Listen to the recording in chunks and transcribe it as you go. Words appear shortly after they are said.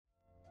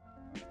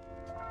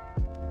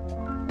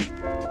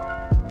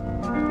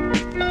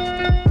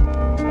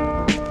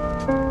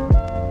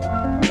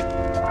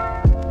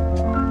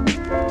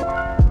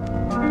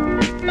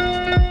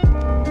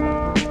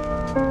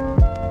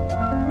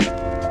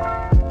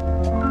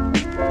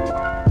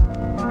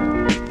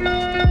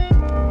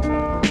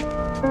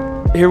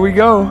Here we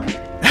go.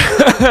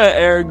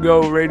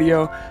 Ergo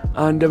Radio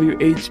on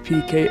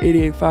WHPK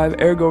 88.5,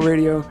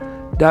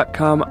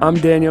 ergoradio.com. I'm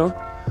Daniel.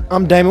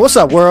 I'm Damon. What's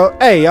up, world?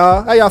 Hey,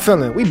 y'all. How y'all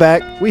feeling? We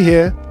back. We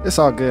here. It's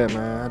all good,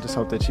 man. I just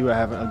hope that you are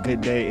having a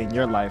good day in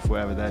your life,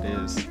 wherever that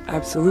is.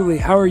 Absolutely.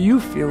 How are you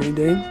feeling,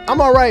 Dame?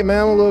 I'm all right,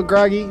 man. I'm a little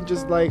groggy.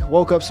 Just,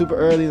 woke up super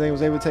early and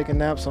was able to take a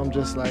nap, so I'm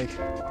just,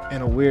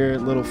 in a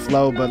weird little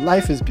flow. But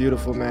life is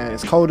beautiful, man.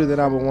 It's colder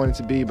than I would want it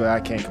to be, but I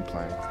can't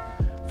complain.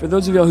 For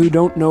those of y'all who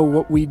don't know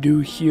what we do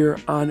here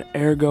on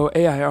Ergo,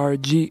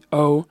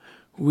 AIRGO,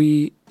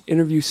 we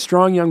interview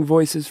strong young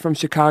voices from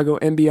Chicago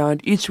and beyond.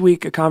 Each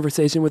week, a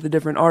conversation with a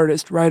different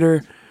artist,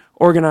 writer,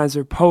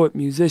 organizer, poet,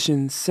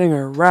 musician,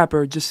 singer,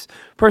 rapper, just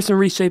person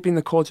reshaping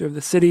the culture of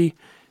the city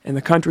and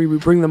the country. We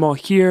bring them all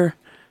here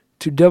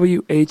to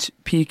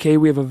WHPK.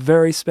 We have a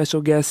very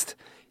special guest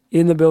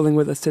in the building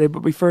with us today. But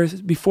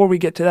before we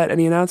get to that,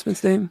 any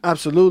announcements, Dame?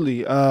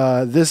 Absolutely.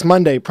 This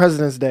Monday,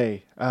 President's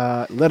Day,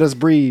 Let Us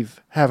Breathe,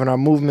 having our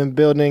movement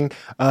building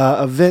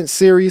event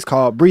series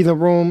called Breathing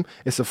Room.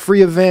 It's a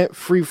free event,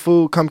 free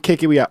food. Come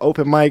kick it. We got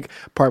open mic,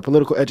 part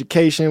political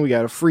education. We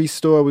got a free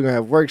store. We're going to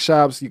have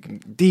workshops. You can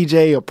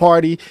DJ or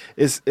party.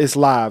 It's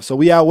live. So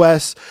we out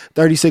west,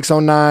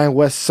 3609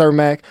 West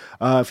Cermak.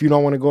 If you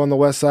don't want to go on the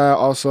west side,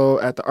 also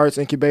at the Arts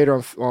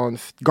Incubator on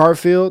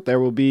Garfield, there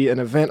will be an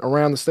event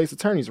around the state's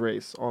attorney's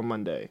race on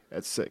Monday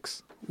at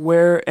 6.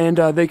 Where and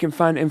they can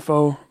find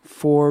info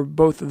for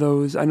both of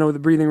those. I know the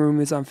Breathing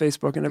Room is on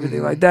Facebook and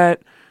everything like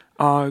that.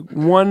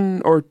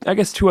 One, or I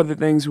guess two other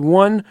things.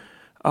 One,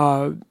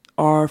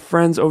 our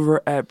friends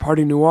over at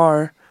Party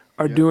Noir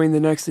are doing the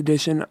next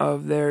edition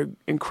of their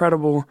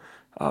incredible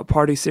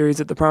party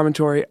series at the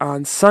Promontory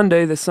on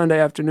Sunday, this Sunday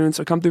afternoon.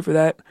 So come through for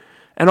that.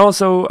 And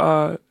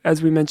also,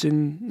 as we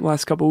mentioned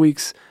last couple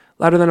weeks,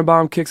 Louder Than a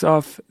Bomb kicks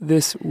off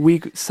this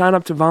week. Sign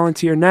up to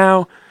volunteer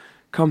now.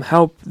 Come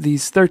help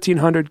these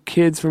 1,300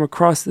 kids from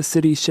across the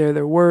city share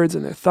their words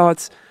and their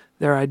thoughts,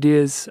 their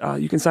ideas.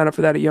 You can sign up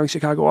for that at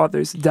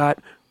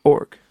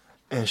youngchicagoauthors.org.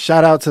 And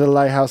shout out to the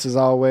Lighthouse as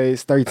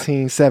always,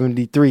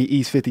 1373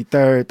 East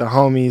 53rd, the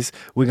homies.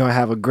 We're going to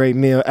have a great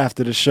meal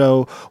after the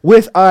show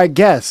with our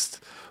guest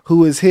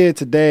who is here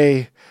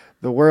today,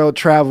 the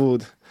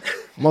world-traveled,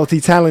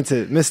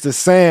 multi-talented Mr.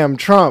 Sam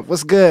Trump.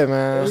 What's good,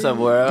 man? What's up,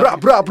 world?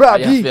 How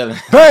you feeling?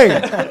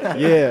 Bang!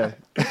 Yeah.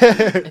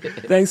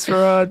 Thanks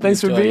for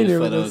being here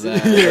with us.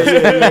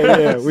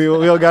 Yeah. We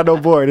don't got no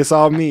board. It's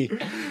all me.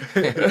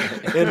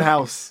 In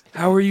house.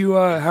 How are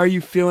you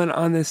feeling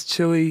on this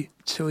chilly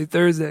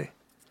Thursday?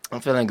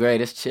 I'm feeling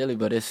great. It's chilly,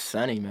 but it's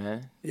sunny,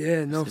 man.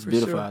 Yeah, no, it's for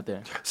beautiful sure. out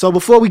there. So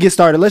before we get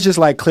started, let's just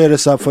clear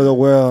this up for the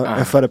world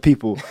and for the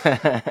people.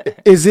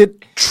 Is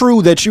it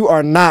true that you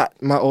are not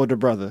my older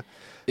brother?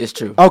 It's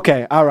true.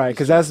 Okay, all right,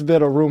 because that's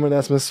been a rumor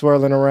that's been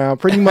swirling around.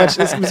 Pretty much,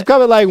 it's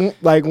coming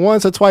like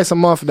once or twice a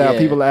month now. Yeah.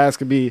 People are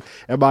asking me,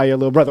 am I your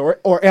little brother?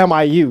 Or am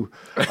I you?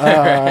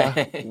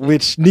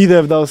 Which neither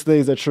of those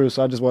things are true,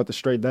 so I just want to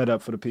straighten that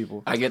up for the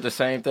people. I get the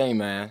same thing,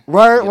 man.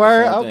 Word, Same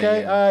okay.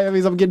 thing, yeah. All right, that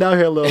means I'm getting out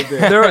here a little bit.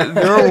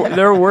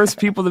 there are worse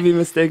people to be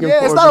mistaken for.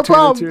 Yeah, it's not a between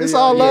the problem. two. It's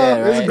all love.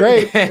 Yeah, right. It's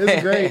great.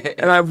 It's great.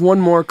 And I have one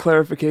more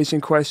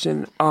clarification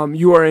question.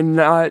 You are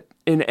not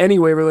in any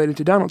way related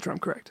to Donald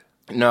Trump, correct?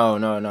 No.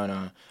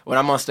 When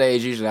I'm on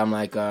stage, usually I'm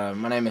like,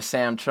 my name is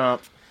Sam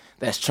Trump.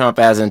 That's Trump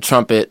as in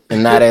trumpet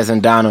and not as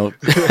in Donald.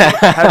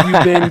 Have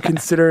you been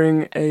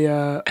considering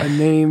a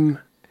name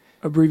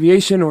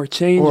abbreviation or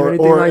change or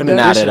anything like that?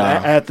 Not at all.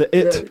 Add the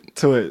it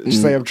to it.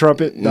 Sam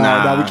Trumpet.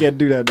 No, we can't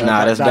do that.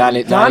 Nah, that's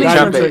Donnie Trumpet.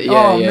 Trumpet. Yeah,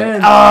 Oh, yeah.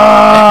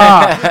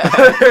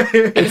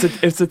 man.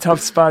 It's a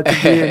tough spot to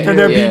be in. Can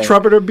there Yeah. be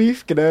trumpeter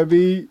beef? Can there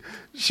be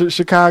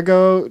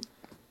Chicago?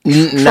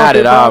 Not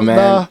at all, man.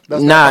 Nah,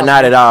 that's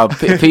Not at all.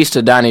 Peace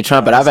to Donnie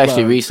Trumpet. I've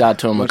actually love. reached out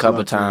to him a Much couple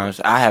love to him. times.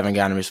 I haven't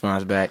gotten a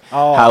response back.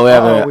 Oh,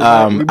 However,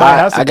 we might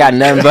have I got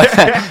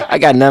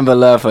nothing but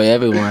love for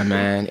everyone,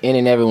 man. Any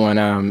and everyone.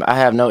 I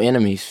have no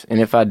enemies, and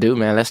if I do,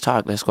 man, let's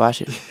talk. Let's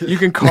squash it. You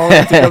can call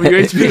it to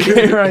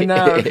WHPK right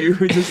now if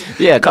you just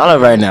Yeah, call it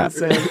right now.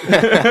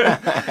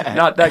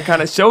 not that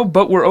kind of show,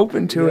 but we're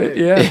open to it.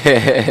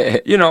 Yeah.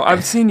 You know,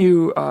 I've seen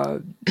you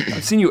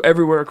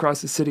everywhere across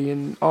the city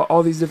in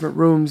all these different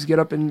rooms. Get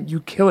up and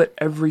you kill it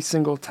every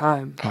single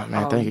time. Oh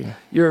man, thank you.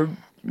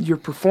 Your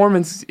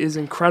performance is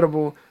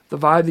incredible. The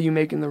vibe that you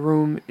make in the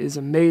room is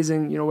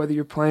amazing. You know, whether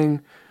you're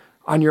playing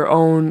on your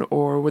own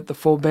or with the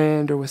full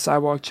band or with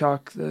Sidewalk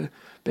Chalk, the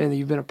band that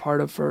you've been a part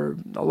of for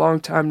a long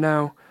time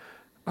now.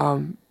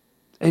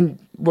 And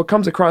what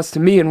comes across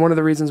to me, and one of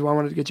the reasons why I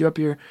wanted to get you up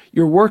here,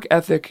 your work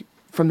ethic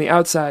from the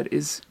outside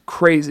is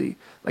crazy.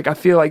 Like, I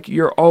feel like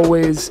you're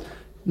always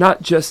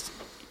not just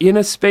in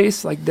a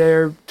space, like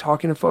they're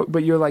talking to folks,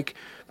 but you're like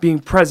being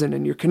present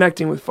and you're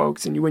connecting with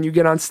folks. And when you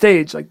get on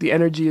stage, like the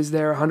energy is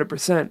there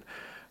 100%.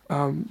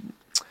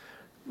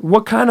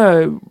 What kind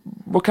of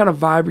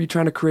vibe are you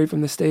trying to create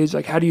from the stage?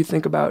 Like, how do you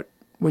think about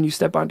when you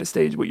step onto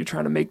stage, what you're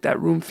trying to make that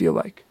room feel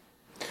like?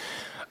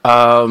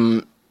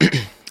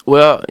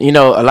 Well, you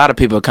know, a lot of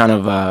people kind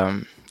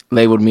of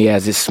labeled me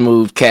as this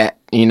smooth cat.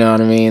 You know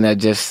what I mean? I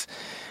just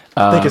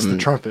I think it's the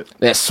trumpet.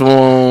 That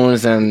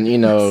swoons, and you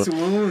know,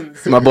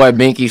 Swoons. my boy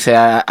Binky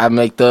said I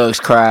make thugs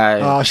cry.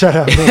 Oh, shut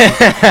up.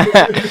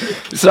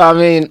 So I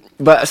mean,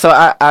 but so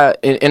I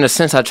in a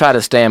sense I try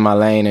to stay in my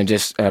lane and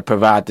just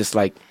provide this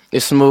like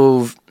it's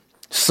smooth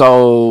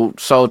soul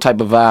type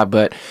of vibe,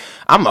 but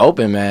I'm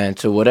open, man,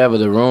 to whatever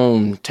the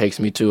room takes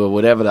me to or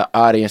whatever the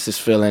audience is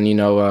feeling. You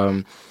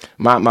know,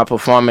 my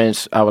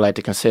performance I would like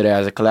to consider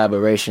as a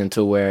collaboration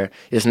to where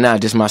it's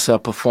not just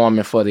myself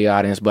performing for the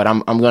audience, but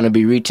I'm going to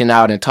be reaching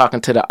out and talking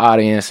to the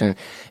audience and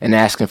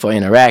asking for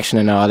interaction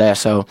and all that.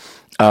 So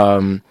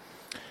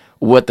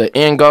what the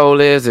end goal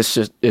is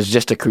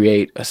just to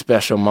create a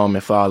special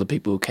moment for all the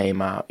people who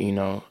came out, you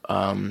know,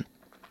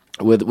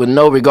 with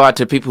no regard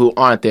to people who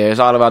aren't there. It's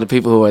all about the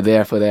people who are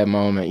there for that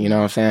moment, you know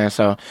what I'm saying?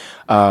 So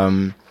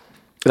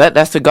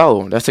that's the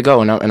goal. That's the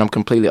goal, and I'm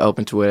completely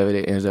open to whatever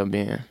it ends up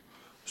being.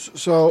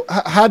 So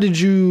how did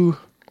you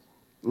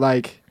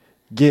like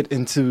get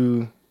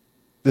into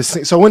this?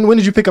 So when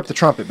did you pick up the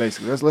trumpet?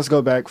 Basically, let's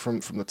go back from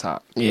the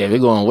top. Yeah, we're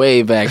going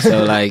way back.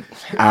 So like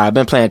I've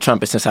been playing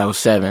trumpet since I was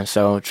 7.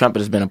 So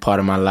trumpet has been a part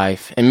of my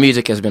life, and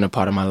music has been a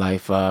part of my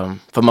life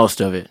for most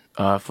of it.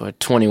 For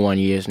 21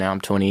 years now,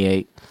 I'm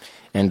 28,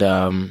 and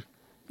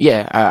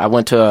I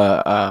went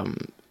to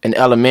an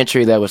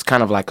elementary that was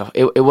kind of like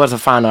it was a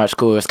fine art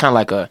school. It's kind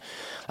of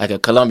like a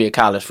Columbia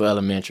College for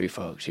elementary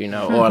folks, you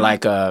know, or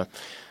like a,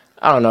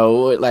 I don't know,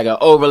 like a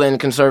Oberlin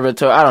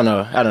Conservatory. I don't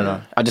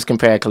know. I just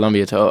compared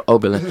Columbia to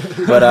Oberlin,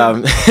 but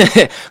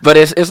but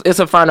it's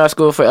a fine art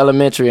school for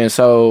elementary, and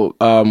so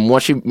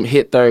once you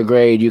hit 3rd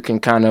grade, you can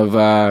kind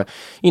of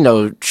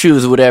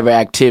choose whatever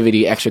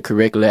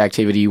extracurricular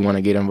activity you want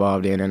to get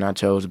involved in, and I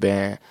chose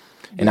band.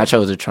 And I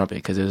chose the trumpet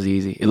because it was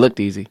easy. It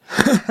looked easy.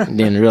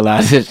 Didn't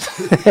realize it.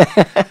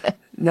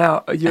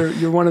 Now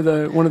you're one of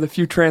the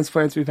few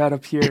transplants we've had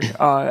up here.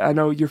 I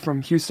know you're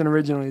from Houston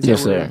originally. Is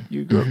Yes, that where sir.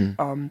 You grew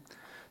up?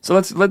 So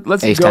let's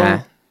H-Time.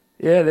 go.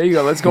 Yeah, there you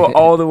go. Let's go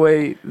all the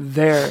way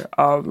there.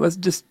 Let's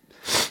just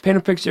paint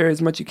a picture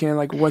as much as you can.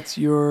 Like, what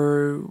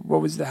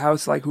was the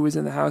house like? Who was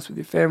in the house with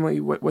your family?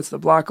 What's the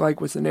block like?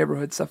 What's the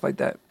neighborhood? Stuff like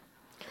that.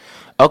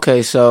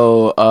 Okay,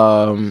 so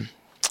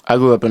I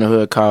grew up in a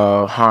hood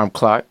called Harm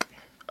Clark.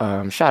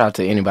 Shout out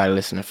to anybody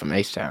listening from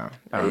H-Town.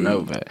 I don't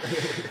know,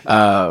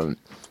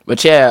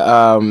 but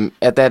yeah,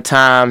 at that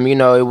time, you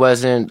know, it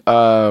wasn't.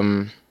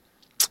 I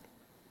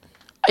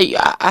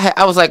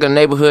was like a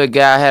neighborhood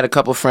guy. I had a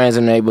couple friends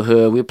in the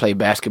neighborhood. We played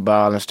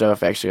basketball and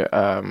stuff. Actually,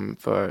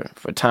 for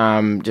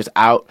time just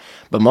out.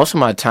 But most of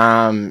my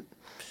time,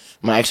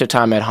 my extra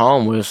time at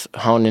home was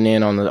honing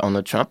in on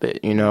the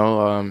trumpet. You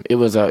know, it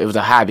was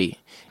a hobby,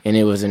 and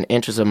it was an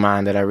interest of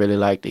mine that I really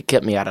liked. It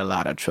kept me out of a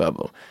lot of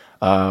trouble.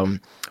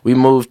 We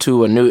moved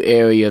to a new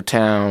area of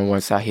town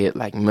once I hit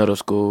like middle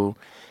school,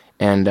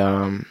 and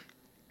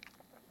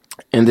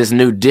in this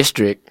new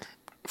district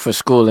for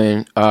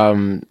schooling,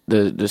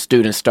 the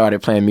students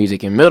started playing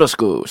music in middle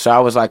school. So I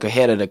was like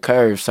ahead of the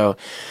curve. So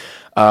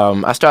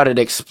I started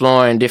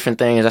exploring different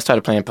things. I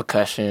started playing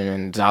percussion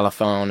and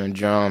xylophone and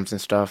drums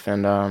and stuff.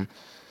 But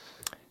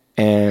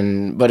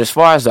as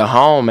far as the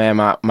home, man,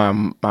 my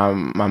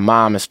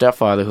mom and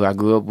stepfather, who I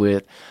grew up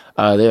with,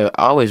 they're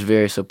always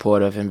very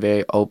supportive and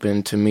very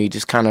open to me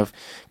just kind of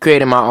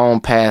creating my own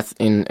path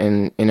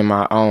in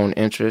my own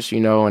interests, you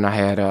know. And I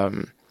had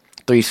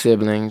 3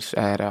 siblings.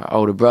 I had an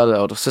older brother,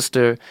 older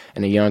sister,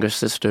 and a younger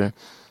sister.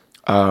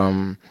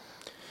 Are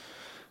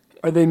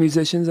they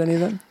musicians, any of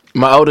them?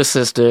 My older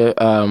sister,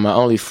 my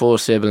only full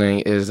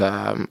sibling, is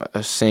a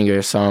singer,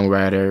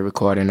 songwriter,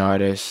 recording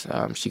artist.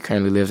 She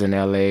currently lives in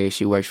L.A.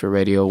 She works for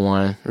Radio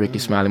 1, Ricky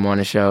Smiley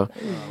Morning Show.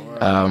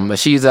 But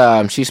she's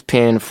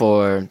penned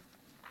for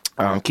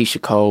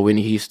Keisha Cole,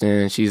 Whitney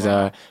Houston. She's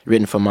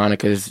written for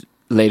Monica's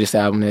latest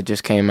album that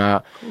just came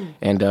out.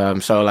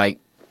 And so, like,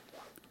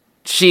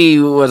 she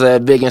was a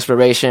big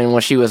inspiration.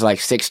 When she was, like,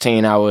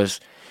 16, I was,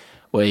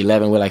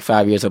 11, we're, like,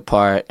 5 years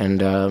apart.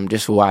 And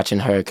just watching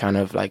her kind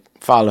of, like,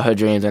 follow her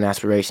dreams and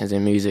aspirations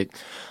in music,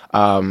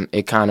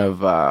 it kind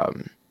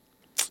of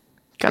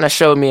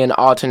showed me an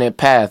alternate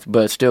path,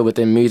 but still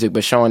within music,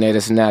 but showing that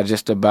it's not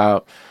just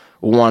about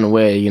one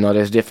way. You know,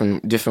 there's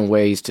different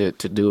ways to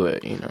do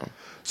it, you know.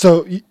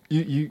 So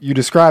you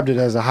described it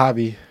as a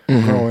hobby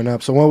growing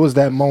up. So what was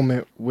that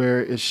moment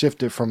where it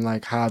shifted from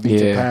like hobby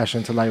to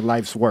passion to like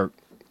life's work?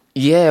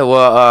 Yeah,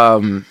 well,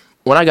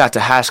 when I got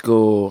to high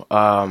school,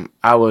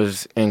 I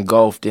was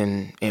engulfed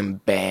in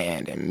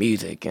band and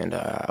music, and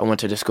I went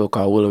to this school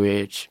called Willow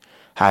Ridge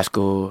High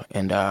School,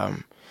 and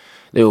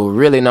they were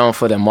really known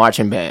for their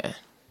marching band.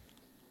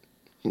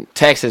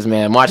 Texas,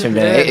 man, marching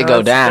band, it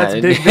go down.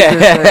 That's big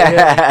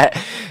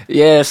business,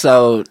 yeah,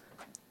 so...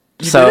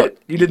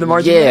 You did the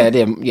marching band? I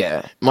did.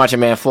 Yeah, marching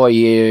band 4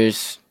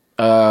 years. Was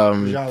a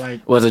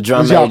drum was major.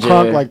 Was y'all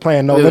crunk, like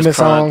playing No Limit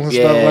songs and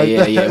stuff like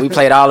that? Yeah. We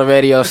played all the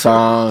radio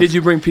songs. Did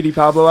you bring P.D.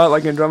 Pablo out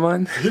like in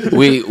Drumline?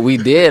 we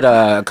did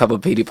a couple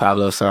of P.D.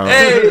 Pablo songs.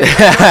 Hey!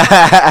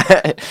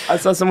 I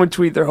saw someone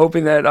tweet they're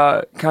hoping that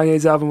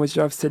Kanye's album, which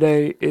drops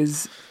today,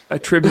 is a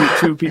tribute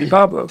to P.D.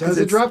 Pablo. Does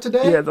it drop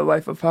today? Yeah, The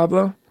Life of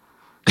Pablo.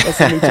 That's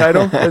the new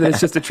title. And it's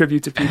just a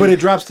tribute to Petey. But it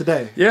drops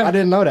today. Yeah. I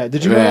didn't know that.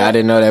 Did you know Yeah, that? I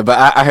didn't know that, but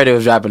I heard it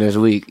was dropping this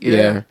week.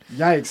 Yeah.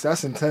 Yikes,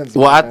 that's intense.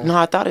 Well, man.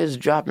 I thought it was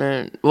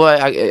dropping. Well,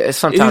 it's He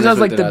sometime. does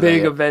this like week the that I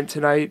big think. event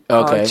tonight.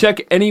 Okay.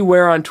 Check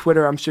anywhere on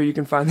Twitter. I'm sure you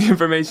can find the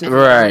information.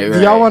 Right.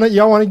 Do y'all want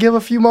to give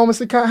a few moments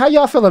to Kanye? How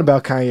y'all feeling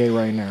about Kanye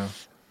right now?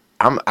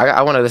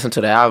 I want to listen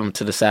to the album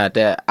to decide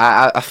that.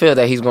 I feel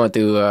that he's going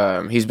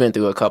through. He's been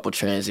through a couple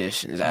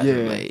transitions as of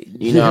late.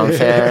 You know what I'm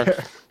saying?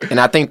 And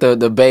I think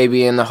the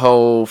baby and the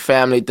whole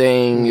family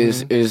thing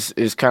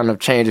is kind of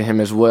changing him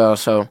as well.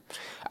 So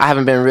I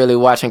haven't been really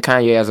watching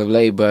Kanye as of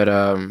late, but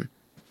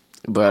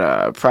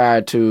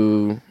prior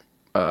to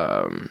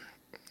let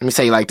me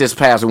say like this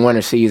past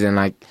winter season,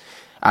 like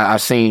I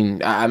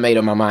made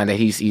up my mind that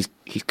he's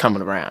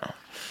coming around.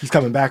 He's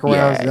coming back around.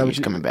 Yeah, Is that he's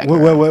coming back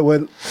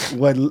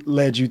What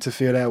led you to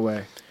feel that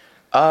way?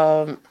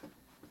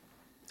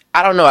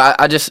 I don't know.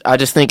 I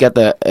just think at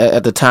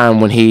the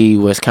time when he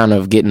was kind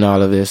of getting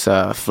all of this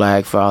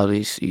flag for all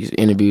these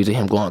interviews of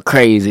him going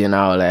crazy and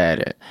all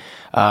that.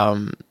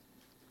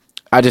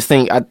 I just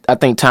think I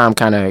think time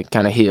kind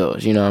of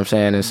heals. You know what I'm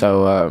saying? And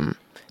so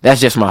that's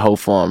just my hope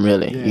for him,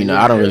 really.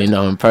 I don't really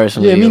know him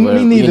personally. Yeah,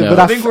 me neither. But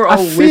I think we're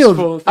all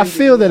wishful I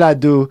feel that I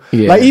do.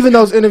 Yeah. Like even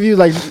those interviews,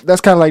 like that's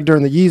kind of like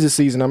during the Yeezus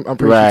season. I'm pretty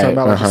sure Right, talking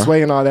about like the uh-huh.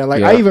 Sway and all that.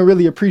 Like Yeah. I even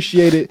really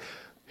appreciated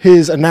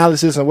his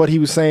analysis and what he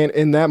was saying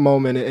in that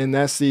moment in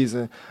that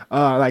season.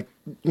 Like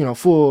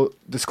full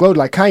disclosure,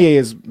 like Kanye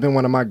has been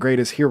one of my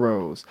greatest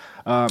heroes.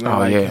 And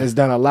has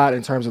done a lot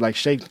in terms of like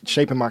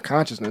shaping my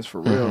consciousness for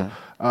real.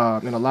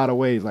 In a lot of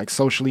ways, like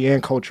socially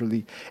and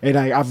culturally. And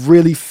I've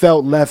really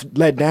felt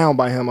let down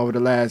by him over the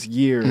last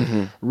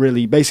year,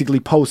 really, basically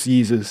post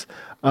Yeezus,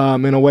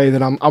 in a way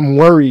that I'm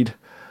worried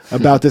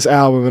about this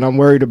album and I'm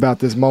worried about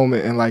this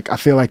moment. And like, I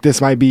feel like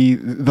this might be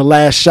the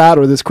last shot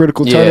or this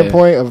critical turning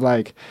point of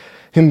like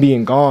him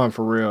being gone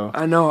for real.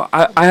 I know.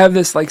 I have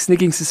this like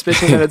sneaking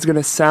suspicion that it's going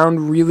to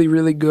sound really,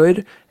 really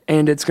good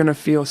and it's going to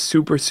feel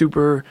super,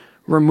 super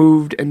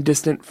removed and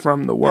distant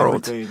from the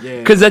world.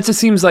 Because that just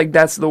seems like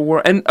that's the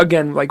world. And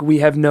again, like we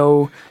have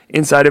no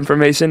inside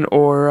information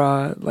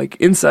or like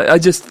inside. I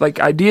just like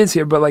ideas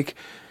here, but like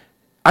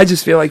I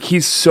just feel like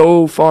he's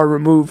so far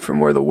removed from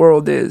where the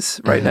world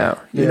is right now.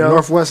 You know,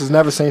 Northwest has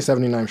never seen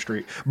 79th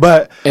Street,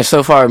 but it's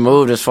so far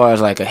removed as far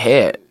as like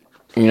ahead.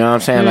 You know what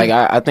I'm saying? Like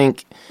I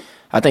think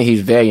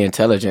he's very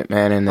intelligent,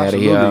 man, and that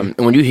he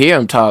when you hear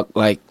him talk,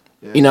 like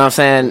you know what I'm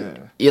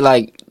saying, you're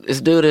like,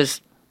 this dude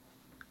is.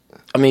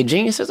 I mean,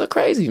 geniuses are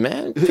crazy,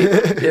 man.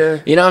 yeah.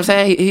 You know what I'm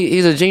saying?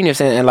 He's a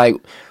genius, and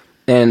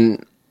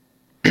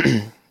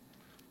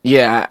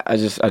yeah, I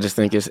just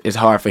think it's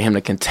hard for him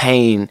to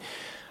contain.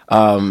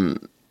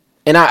 And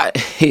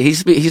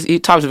he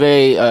talks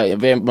very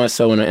much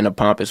so in a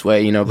pompous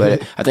way, you know.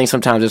 But I think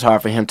sometimes it's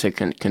hard for him to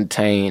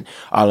contain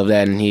all of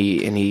that, and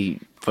he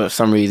for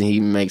some reason he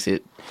makes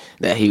it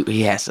that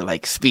he has to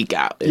like speak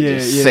out and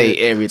just say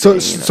everything.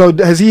 So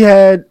has he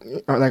had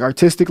like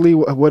artistically?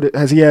 What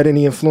has he had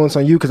any influence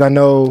on you? Because I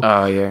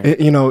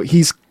know,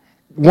 he's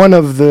one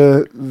of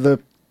the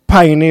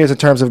pioneers in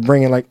terms of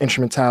bringing like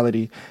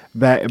instrumentality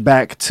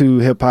back to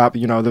hip hop.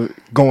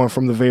 Going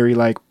from the very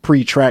like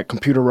pre-track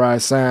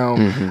computerized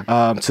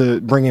sound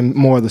to bringing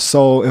more of the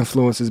soul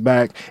influences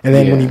back. And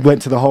then when he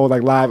went to the whole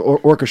like live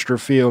orchestra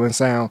feel and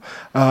sound,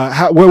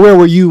 where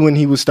were you when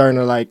he was starting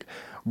to like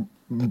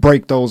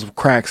break those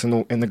cracks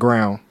in the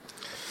ground?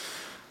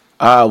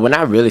 When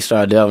I really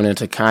started delving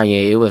into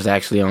Kanye, it was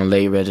actually on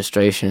Late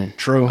Registration.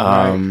 True.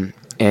 And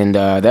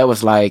that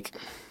was like,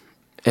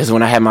 is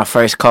when I had my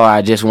first car.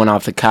 I just went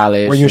off to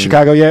college. Were you in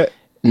Chicago yet?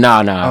 No.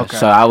 Okay.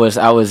 So I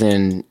was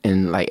in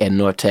like at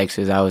North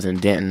Texas. I was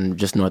in Denton,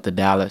 just north of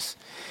Dallas.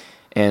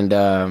 And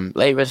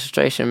Late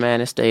Registration,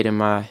 man, it stayed in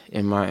my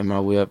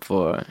whip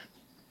for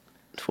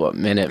a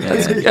minute,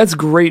 man. That's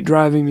great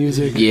driving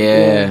music.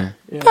 Yeah.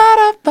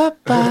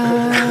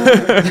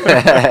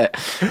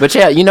 But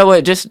yeah, you know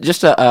what? Just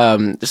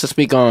to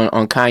speak on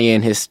Kanye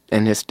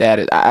and his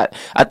status,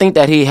 I think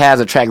that he has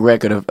a track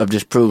record of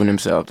just proving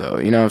himself, though.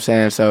 You know what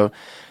I'm saying?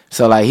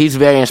 So like he's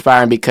very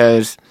inspiring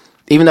because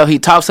even though he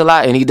talks a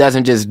lot and he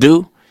doesn't just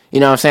do, you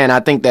know what I'm saying? I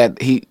think that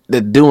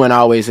the doing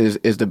always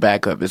is the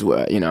backup as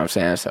well. You know what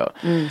I'm saying? So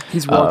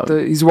he's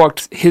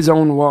walked his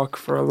own walk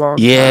for a long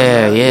time.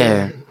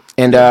 Yeah.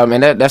 And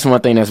that's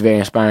one thing that's very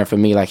inspiring for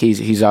me. Like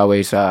he's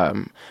always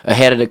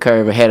ahead of the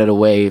curve, ahead of the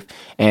wave,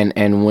 and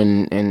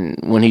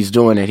when he's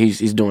doing it,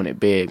 he's doing it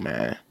big,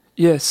 man.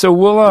 Yeah. So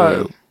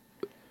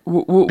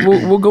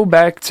we'll go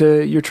back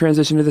to your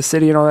transition to the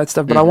city and all that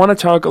stuff, but I want to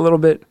talk a little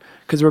bit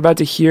because we're about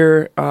to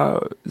hear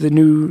the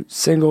new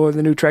single or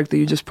the new track that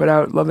you just put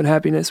out, "Love and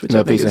Happiness," which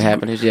Love, Peace, and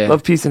Happiness. Yeah,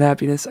 Love, Peace, and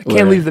Happiness. I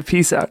can't leave the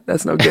peace out.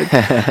 That's no good.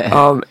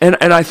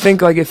 And I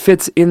think like it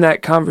fits in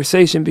that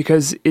conversation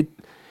because it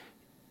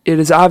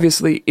is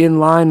obviously in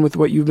line with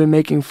what you've been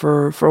making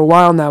for a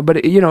while now, but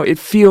it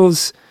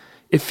feels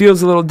a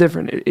little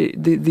different.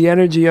 The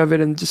energy of it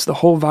and just the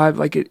whole vibe,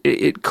 like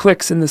it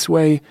clicks in this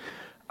way.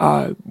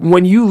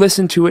 When you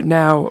listen to it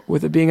now,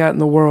 with it being out in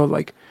the world,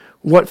 like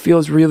what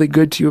feels really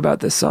good to you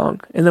about this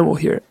song, and then we'll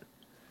hear it.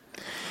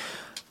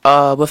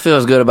 What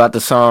feels good about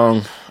the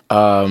song,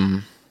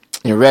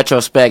 in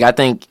retrospect, I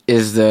think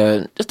is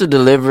just the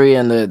delivery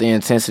and the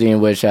intensity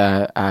in which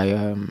I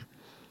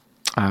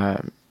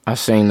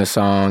sing the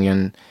song,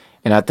 and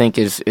I think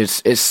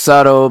it's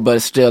subtle,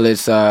 but still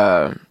it's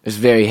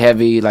very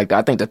heavy. Like,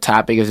 I think the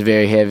topic is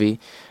very heavy,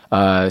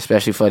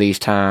 especially for these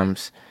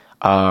times.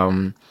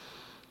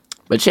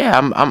 But yeah,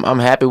 I'm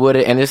happy with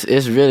it, and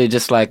it's really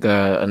just like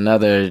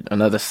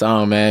another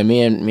song, man.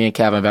 Me and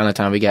Calvin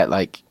Valentine, we got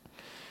like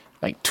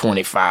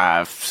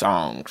 25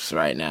 songs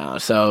right now,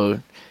 so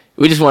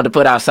we just wanted to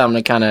put out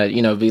something to kind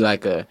of be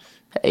like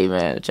hey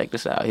man, check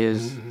this out.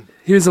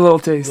 Here's a little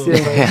taste.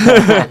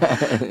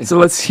 Yeah. So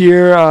let's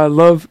hear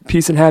Love,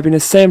 Peace, and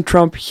Happiness. Sam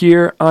Trump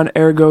here on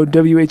Ergo,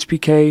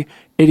 WHPK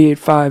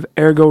 88.5,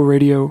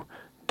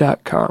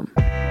 ErgoRadio.com.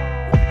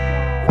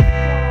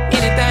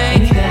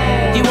 Anything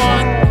you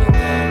want,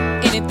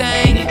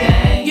 anything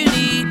you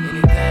need,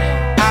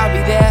 I'll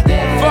be there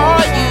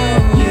for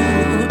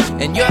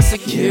you and your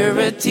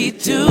security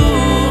too.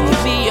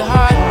 Give me your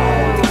heart,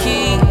 the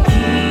key,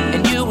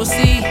 and you will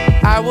see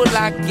I will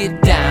lock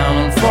it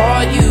down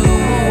for you,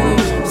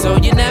 so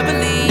you never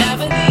leave.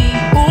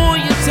 Ooh,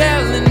 you're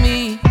telling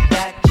me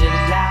that you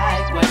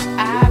like what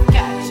I've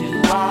got to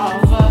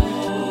offer.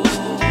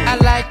 I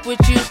like what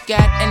you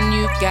got, and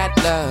you got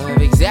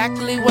love,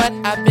 exactly what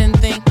I've been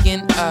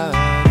thinking of.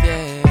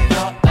 Yeah,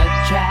 your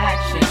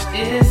attraction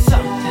is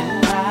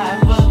something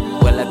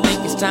private. Well, I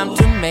think it's time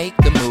to make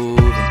a move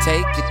and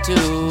take it to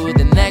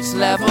the next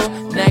level.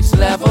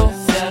 Settle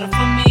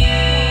for me.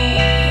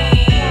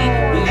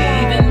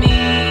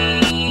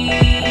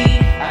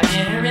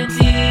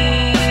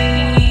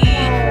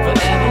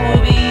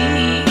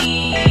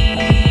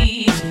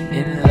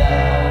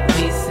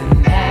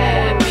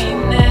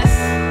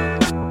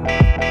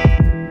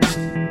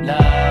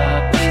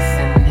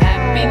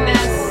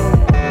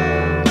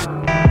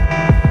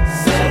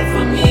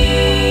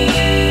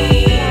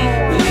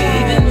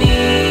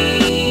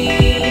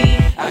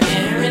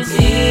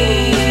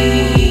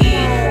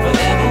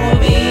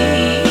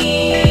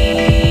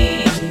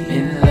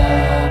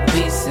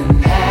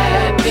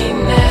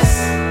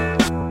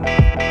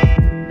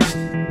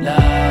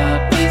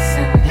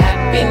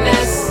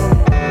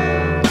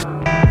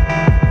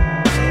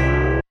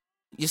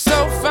 You're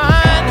so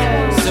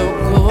fine, so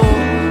cool,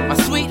 my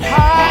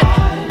sweetheart,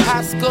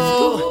 high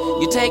school.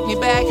 You take me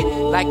back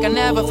like I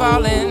never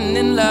fallen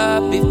in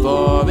love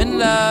before.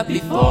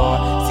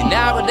 See,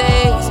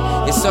 nowadays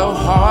it's so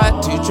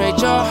hard to trade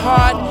your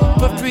heart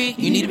for free.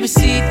 You need a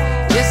receipt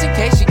just in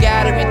case you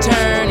gotta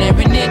return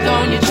every nigga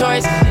on your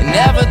choice.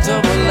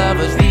 Inevitable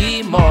lovers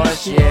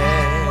remorse,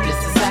 yeah. This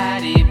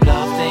society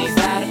blows things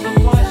out of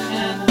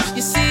proportion.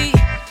 You see,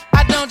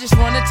 I don't just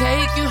wanna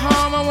take you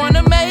home, I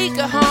wanna make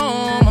a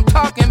home. I'm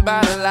talking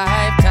about a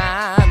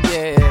lifetime,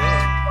 yeah.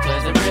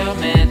 'Cause a real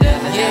man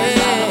doesn't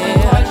have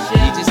no question.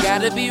 You just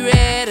gotta be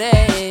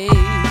ready,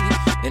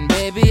 and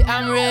baby,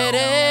 I'm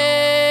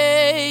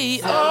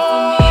ready.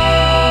 Oh,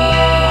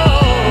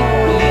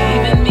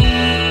 believe in me.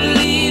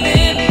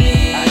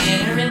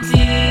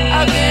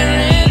 I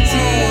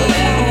guarantee,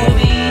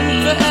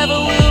 forever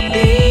will be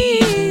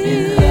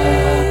in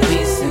love,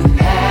 peace, and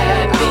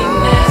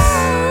happiness.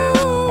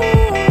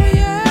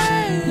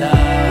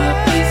 Love,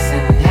 peace,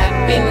 and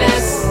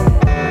happiness.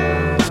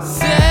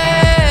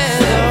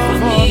 Settle for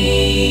me.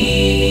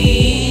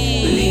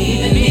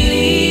 Believe in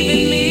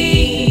me.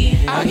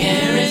 I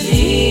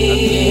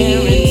guarantee,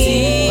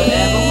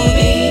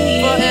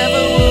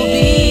 forever will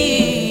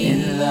be in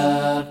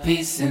love,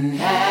 peace, and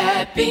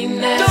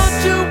happiness. Don't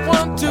you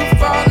want to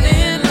fall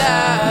in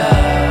love?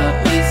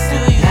 Love, peace,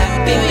 and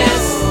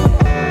happiness.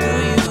 Do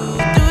you?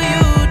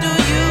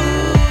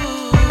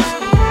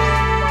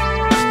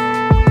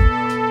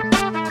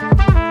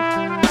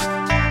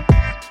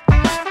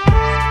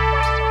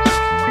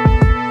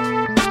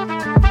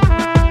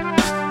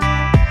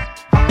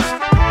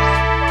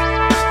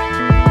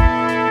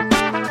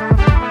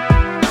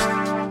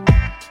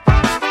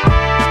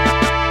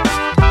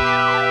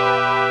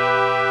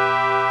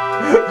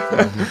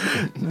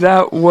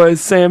 That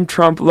was Sam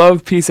Trump,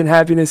 Love, Peace, and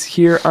Happiness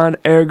here on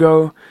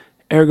Ergo,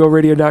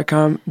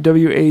 ErgoRadio.com,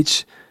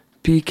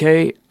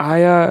 WHPK.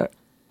 I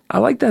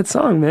like that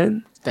song,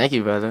 man. Thank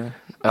you, brother.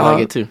 I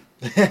like it too.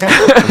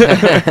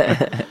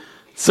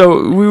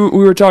 So we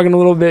were talking a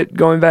little bit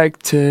going back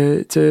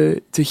to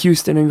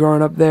Houston and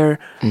growing up there.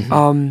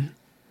 Mm-hmm.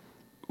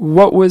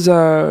 What was do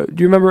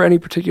you remember any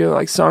particular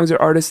like songs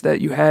or artists that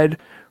you had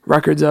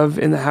records of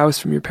in the house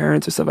from your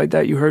parents or stuff like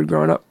that you heard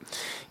growing up?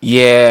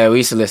 Yeah, we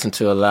used to listen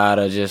to a lot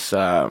of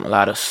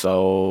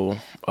soul,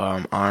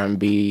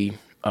 R&B,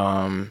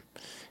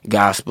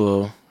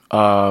 gospel.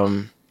 For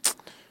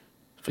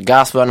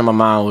gospel, I know my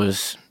mom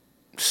was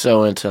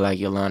so into like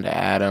Yolanda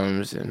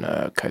Adams and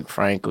Kirk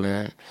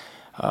Franklin.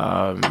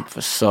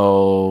 For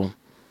soul,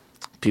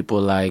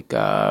 people like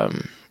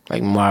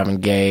Marvin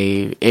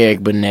Gaye,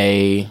 Eric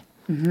Benet.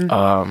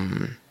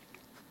 Mm-hmm.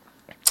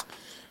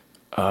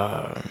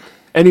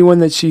 Anyone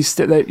that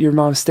that your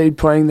mom stayed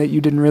playing that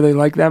you didn't really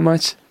like that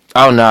much?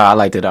 Oh no, I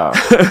liked it all.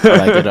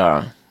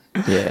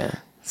 Yeah.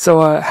 So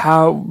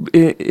how,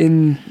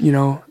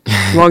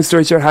 long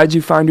story short, how did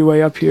you find your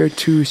way up here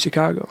to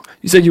Chicago?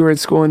 You said you were in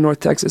school in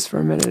North Texas for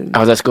a minute. I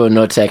was at school in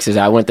North Texas.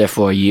 I went there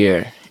for a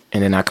year,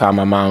 and then I called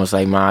my mom and was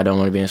like, "Ma, I don't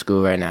want to be in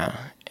school right now."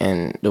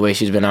 And the way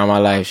she's been all my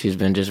life, she's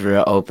been just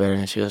real open,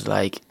 and she was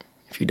like,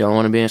 "If you don't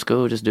want to be in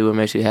school, just do what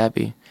makes you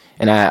happy."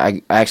 And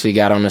I actually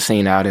got on the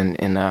scene out in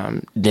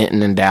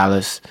Denton and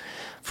Dallas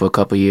for a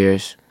couple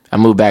years. I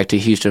moved back to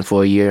Houston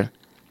for a year,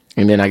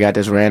 and then I got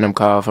this random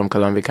call from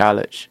Columbia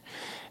College,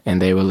 and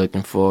they were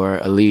looking for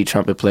a lead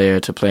trumpet player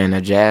to play in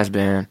their jazz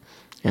band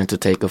and to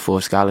take a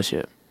full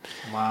scholarship.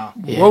 Wow.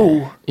 Yeah.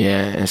 Whoa.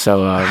 Yeah, and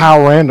so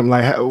how random?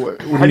 Like,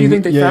 how do you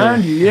think they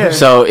found you? Yeah.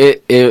 So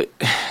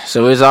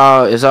so it's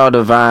all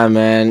divine,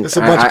 man. It's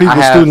a bunch of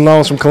people student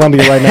loans from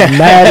Columbia right now,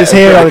 mad as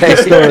hell at this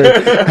story.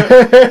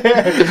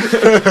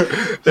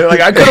 They're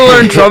like, I could have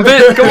learned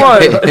trumpet. Come on.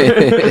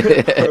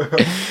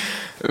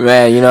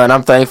 Man, and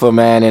I'm thankful,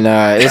 man, and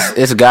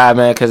it's God,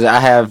 man, because I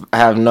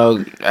had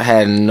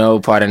no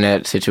part in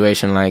that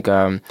situation. Like,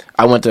 I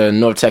went to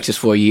North Texas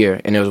for a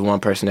year, and there was one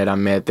person that I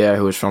met there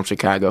who was from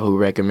Chicago who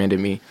recommended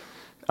me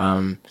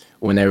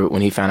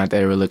when he found out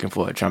they were looking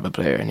for a trumpet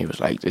player, and he was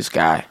like, "This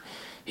guy,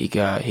 he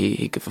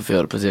could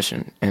fulfill the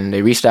position." And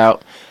they reached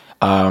out.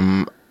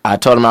 I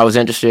told them I was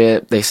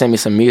interested. They sent me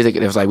some music.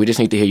 It was like, "We just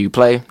need to hear you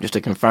play, just to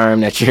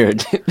confirm that you're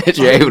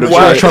able to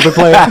play." Trumpet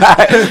player.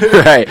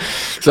 Right.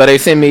 So they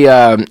sent me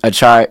a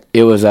chart.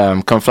 It was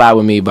 "Come Fly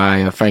With Me"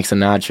 by Frank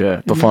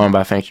Sinatra, performed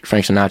by Frank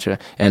Sinatra,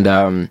 and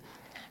I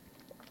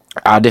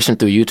auditioned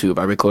through YouTube.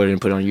 I recorded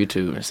and put it on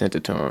YouTube and sent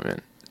it to him.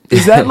 And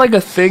is that like a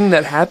thing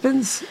that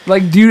happens?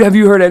 Like, have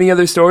you heard any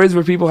other stories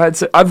where people had?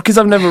 Because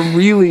I've never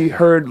really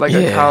heard like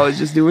a college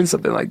just doing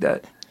something like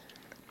that.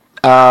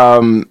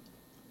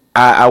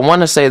 I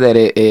want to say that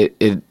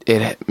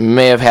it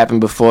may have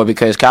happened before,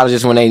 because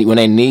colleges, when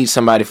they need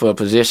somebody for a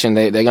position,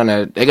 they're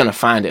gonna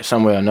find it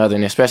somewhere or another,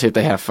 and especially if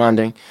they have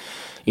funding,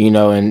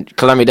 and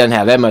Columbia doesn't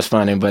have that much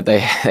funding, but they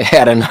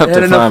had enough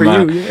to fund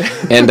mine.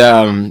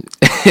 You,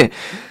 yeah.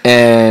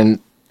 And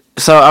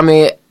so I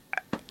mean,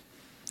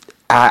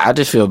 I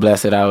just feel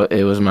blessed that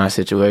it was my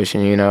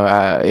situation.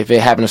 If it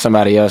happened to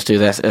somebody else too,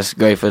 that's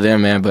great for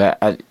them, man. But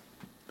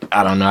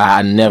I don't know.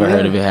 I never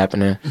heard of it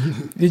happening.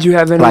 Did you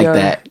have any like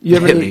that? You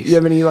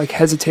have any like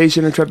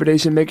hesitation or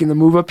trepidation making the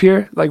move up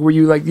here? Like, were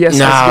you like, yes,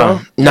 let's go?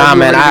 Nah,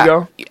 man.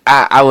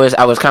 I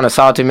was kind of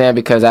salty, man,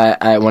 because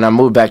I when I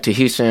moved back to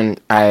Houston,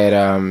 I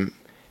had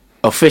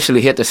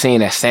officially hit the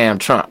scene as Sam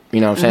Trump.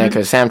 You know what I'm saying?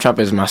 Because Sam Trump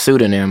is my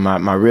pseudonym.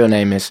 My real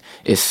name is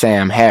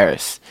Sam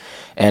Harris,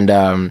 and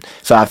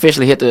so I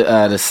officially hit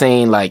the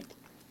scene like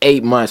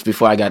 8 months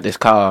before I got this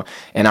call,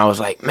 and I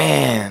was like,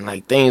 man,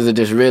 like things are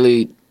just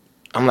really.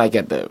 I'm like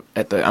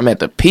I'm at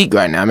the peak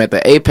right now. I'm at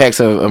the apex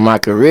of my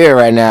career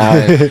right now,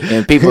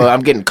 and people.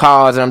 I'm getting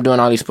calls, and I'm doing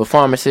all these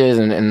performances,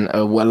 and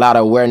a lot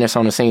of awareness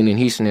on the scene in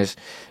Houston is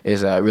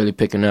really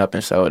picking up.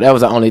 And so that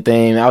was the only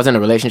thing. I was in a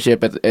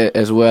relationship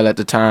as well at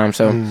the time,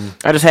 so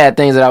I just had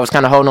things that I was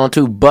kind of holding on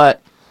to. But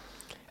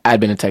I'd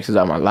been in Texas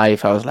all my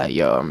life. I was like,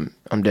 yo,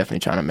 I'm definitely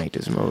trying to make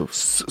this move.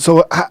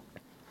 So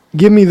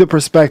give me the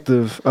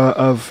perspective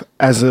of,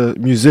 as a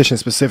musician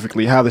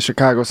specifically, how the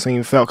Chicago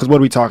scene felt. Because what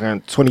are we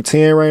talking,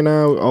 2010 right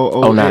now?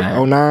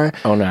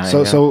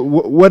 09? So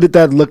what did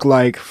that look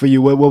like for you?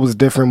 What was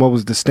different? What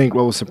was distinct?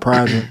 What was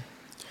surprising?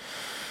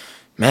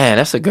 Man,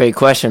 that's a great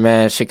question,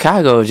 man.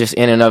 Chicago, just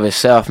in and of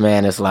itself,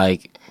 man, is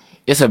like,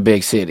 it's a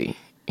big city.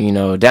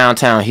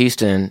 Downtown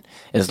Houston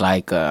is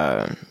like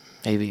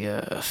maybe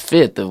a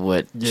fifth of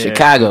what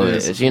Chicago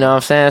is. You know what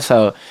I'm saying?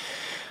 So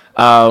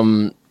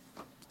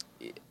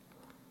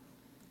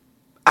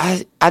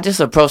I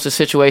just approached the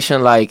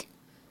situation like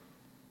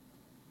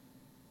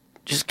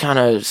just kind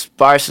of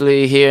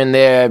sparsely here and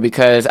there,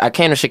 because I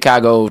came to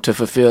Chicago to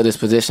fulfill this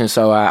position,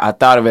 so I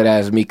thought of it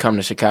as me coming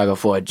to Chicago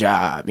for a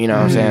job, you know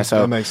what I'm saying?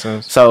 So that makes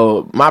sense.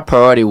 So my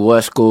priority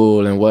was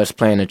school and was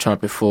playing the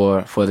trumpet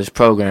for this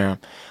program,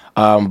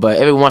 but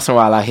every once in a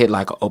while I hit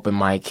like an open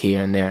mic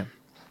here and there,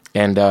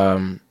 and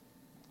a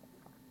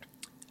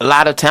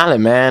lot of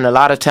talent, man. A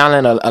lot of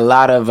talent. A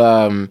lot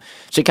of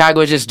Chicago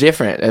is just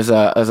different. There's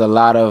a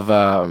lot of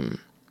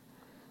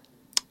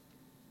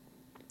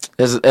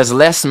there's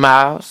less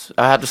smiles.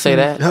 I have to say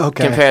that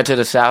compared to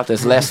the South.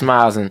 There's less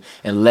smiles and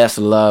less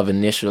love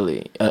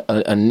initially.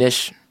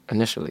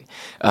 Initially,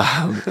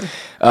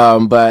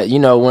 but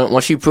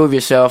once you prove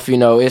yourself,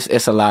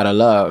 it's a lot of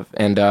love,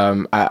 and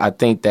I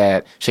think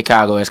that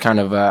Chicago has kind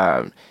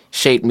of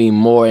shaped me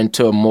more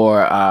into a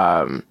more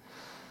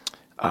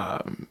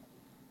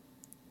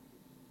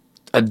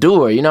a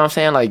doer, you know what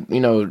I'm saying? Like,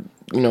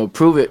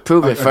 prove it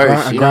first.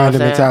 A grinding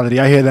mentality.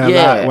 I hear that a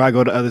lot when I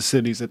go to other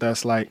cities.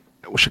 That's like,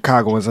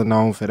 Chicagoans are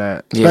known for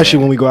that. Especially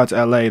when we go out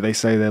to LA, they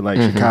say that like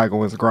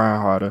Chicagoans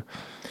grind harder.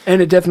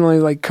 And it definitely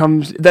like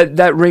comes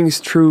that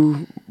rings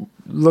true.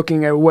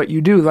 Looking at what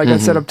you do, like I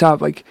said up top,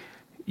 like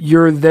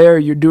you're there,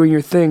 you're doing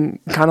your thing,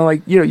 kind of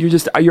like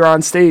you're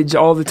on stage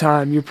all the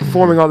time, you're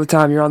performing all the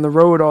time, you're on the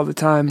road all the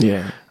time.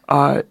 Yeah.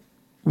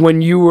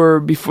 When you were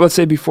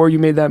before you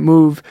made that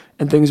move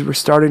and things were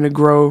starting to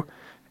grow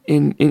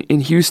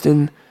in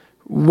Houston,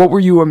 what were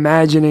you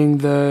imagining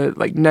the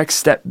next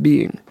step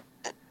being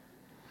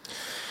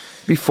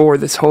before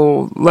this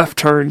whole left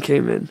turn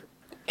came in?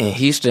 In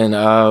Houston,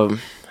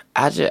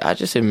 I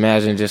just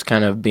imagine just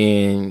kind of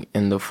being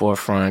in the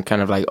forefront,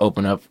 kind of like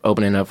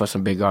opening up for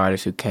some big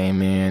artists who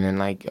came in and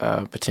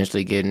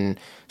potentially getting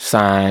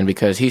signed,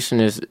 because Houston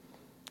is,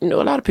 a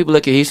lot of people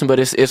look at Houston, but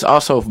it's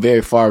also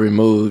very far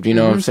removed, you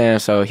know what I'm saying?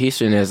 So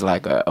Houston is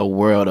like a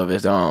world of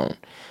its own.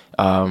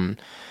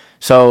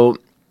 So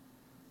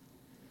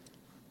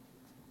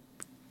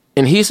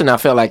in Houston, I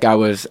felt like I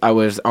was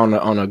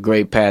on a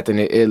great path, and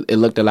it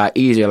looked a lot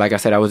easier. Like I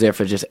said, I was there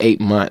for just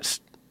 8 months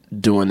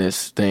doing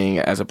this thing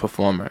as a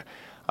performer,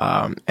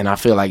 and I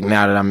feel like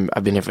now that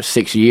I've been here for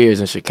 6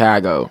 years in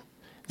Chicago,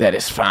 that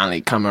it's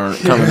finally coming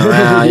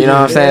around. You know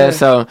what I'm saying?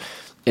 So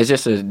it's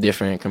just a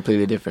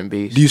completely different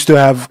beast. Do you still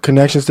have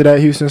connections to that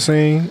Houston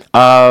scene?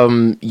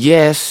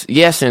 Yes,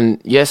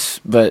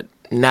 but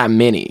not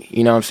many.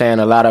 You know what I'm saying?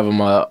 A lot of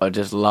them are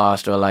just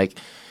lost, or I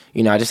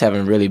just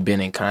haven't really been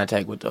in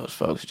contact with those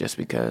folks just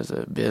because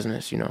of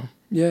business.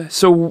 Yeah.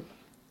 So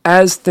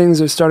as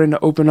things are starting to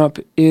open up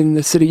in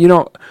the city, a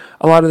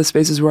lot of the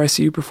spaces where I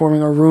see you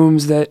performing are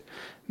rooms that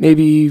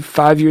maybe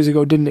 5 years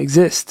ago didn't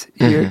exist.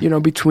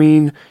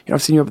 Between,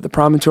 I've seen you up at the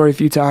Promontory a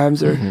few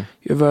times, or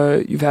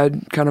you've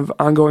had kind of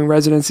ongoing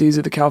residencies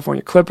at the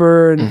California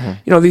Clipper, and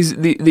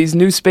these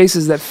new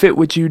spaces that fit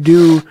what you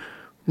do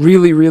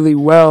really, really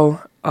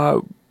well.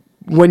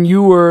 When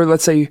you were,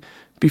 let's say,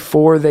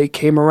 before they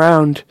came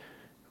around,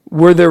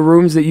 were there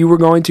rooms that you were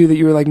going to that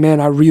you were like, man,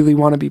 I really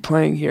want to be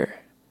playing here?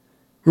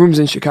 Rooms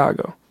in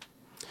Chicago?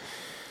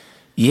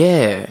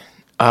 Yeah,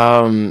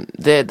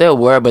 there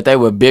were, but they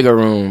were bigger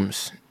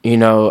rooms.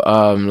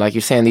 Like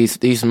you're saying, these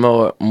these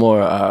smaller,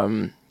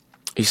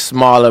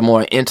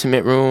 more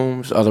intimate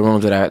rooms are the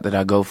rooms that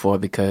I go for,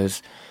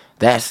 because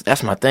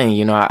that's my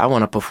thing. I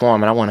want to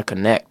perform and I want to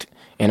connect,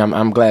 and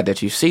I'm glad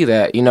that you see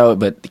that.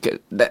 But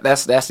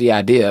that's the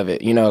idea of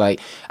it.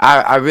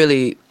 I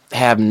really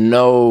have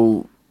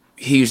no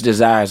huge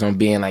desires on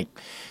being like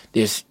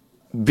this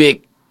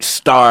big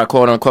star,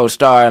 quote unquote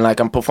star, and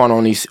I'm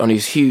performing on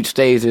these huge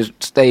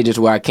stages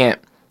where I can't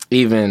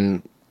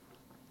even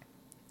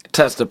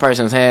touch the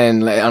person's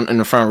hand in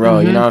the front row.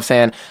 You know what I'm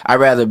saying? I'd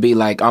rather be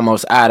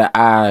almost eye to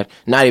eye,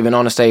 not even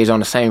on the stage, on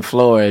the same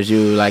floor as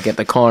you, at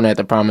the corner at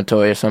the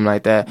Promontory or something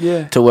like that.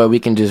 Yeah. To where we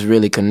can just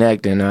really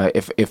connect. And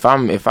if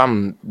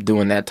I'm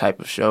doing that type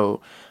of show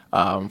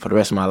for the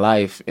rest of my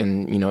life,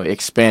 and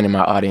expanding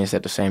my audience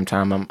at the same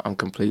time, I'm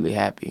completely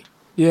happy.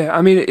 Yeah,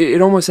 I mean,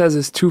 it almost has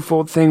this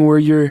twofold thing where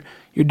you're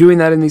doing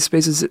that in these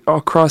spaces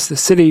across the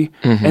city,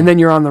 and then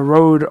you're on the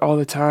road all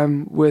the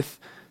time with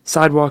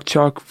Sidewalk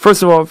Chalk.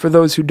 First of all, for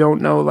those who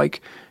don't know,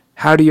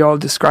 how do y'all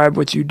describe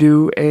what you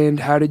do, and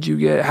how did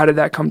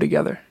that come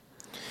together?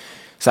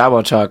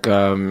 Sidewalk Chalk,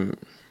 for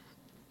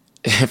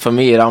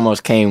me, it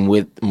almost came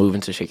with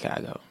moving to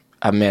Chicago.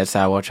 I met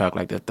Sidewalk Chalk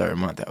the third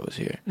month I was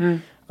here.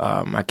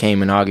 I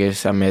came in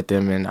August. I met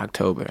them in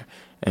October,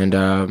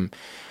 and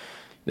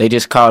they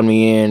just called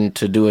me in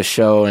to do a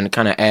show and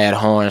kind of add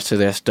horns to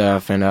their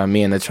stuff. And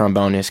me and the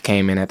trombonist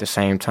came in at the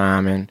same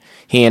time, and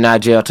he and I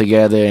gelled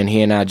together, and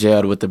he and I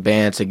gelled with the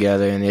band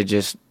together, and it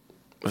just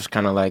was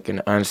kind of like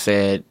an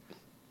unsaid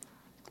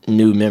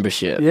new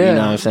membership. Yeah. You know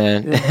what I'm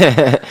saying?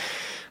 Yeah.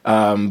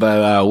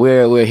 But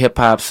we're a hip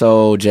hop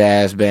soul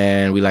jazz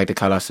band. We like to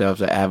call ourselves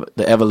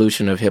the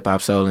evolution of hip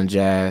hop soul and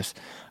jazz.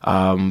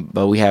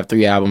 But we have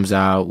 3 albums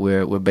out.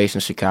 We're based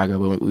in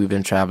Chicago. We've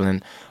been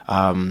traveling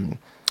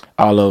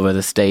all over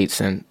the states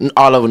and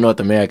all over North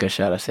America,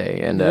 shall I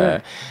say? And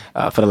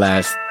for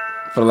the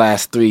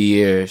last 3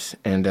 years,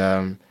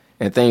 and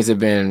things have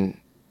been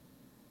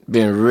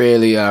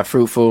really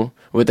fruitful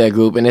with that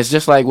group. And it's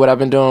just like what I've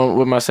been doing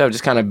with myself,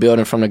 just kind of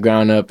building from the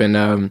ground up,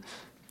 and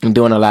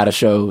doing a lot of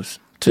shows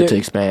to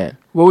expand.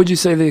 What would you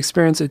say the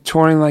experience of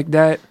touring like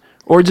that,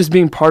 or just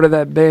being part of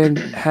that band,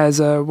 has?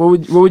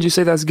 What would you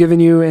say that's given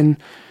you? And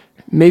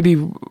maybe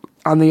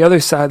on the other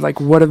side,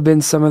 what have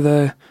been some of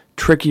the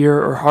trickier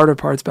or harder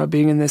parts about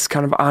being in this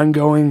kind of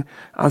ongoing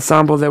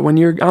ensemble that when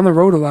you're on the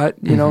road a lot,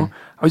 I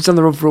was on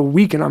the road for a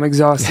week and I'm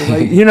exhausted,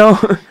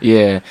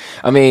 Yeah.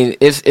 I mean,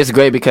 it's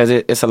great because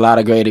it's a lot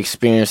of great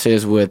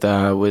experiences with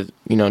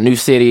new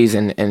cities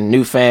and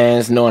new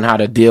fans, knowing how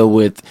to deal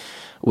with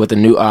a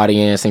new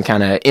audience and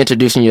kind of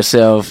introducing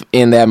yourself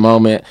in that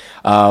moment.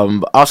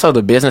 Also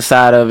the business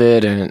side of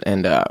it,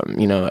 and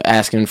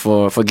asking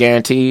for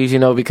guarantees,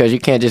 because you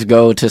can't just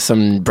go to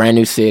some brand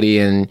new city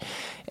and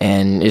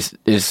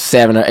it's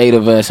 7 or 8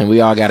 of us, and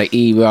we all got to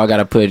eat. We all got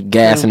to put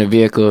gas in the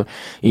vehicle,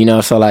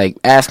 so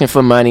asking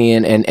for money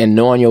and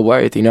knowing your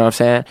worth, you know what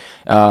I'm saying?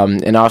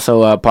 And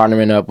also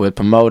partnering up with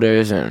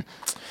promoters, and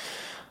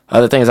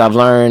other things I've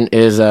learned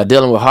is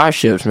dealing with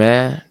hardships,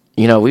 man.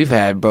 We've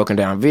had broken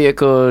down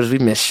vehicles. We've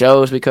missed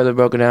shows because of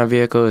broken down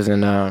vehicles,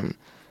 and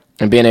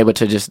being able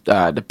to just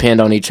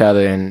depend on each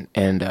other and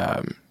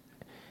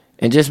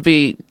just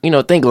be,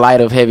 think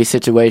light of heavy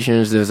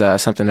situations is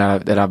something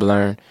that I've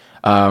learned.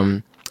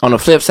 On the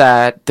flip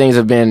side, things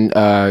have been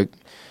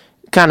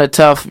kind of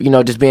tough,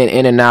 just being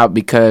in and out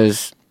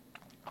because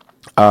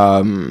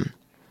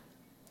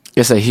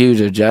it's a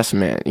huge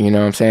adjustment. You know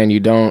what I'm saying?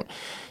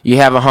 You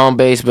have a home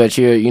base, but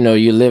you're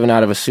living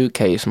out of a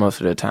suitcase most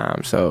of the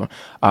time. So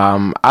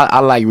I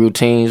like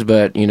routines,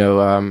 but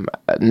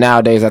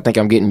nowadays I think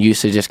I'm getting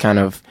used to just kind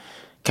of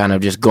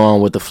just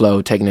going with the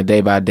flow, taking it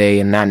day by day,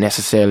 and not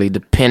necessarily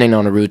depending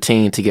on a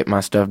routine to get my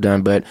stuff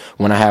done. But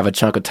when I have a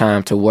chunk of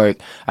time to work,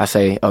 I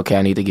say, okay,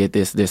 I need to get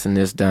this, and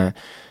this done.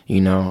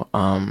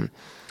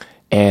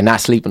 And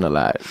not sleeping a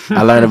lot.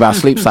 I learned about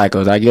sleep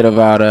cycles. I get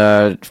about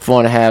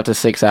 4.5 to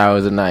 6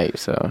 hours a night.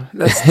 So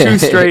that's 2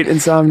 straight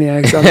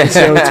insomniacs on the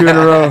show, 2 in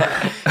a row.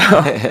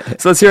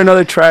 So let's hear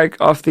another track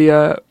off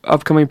the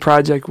upcoming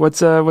project.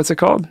 What's it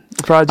called?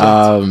 The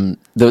project.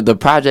 The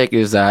project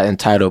is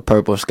entitled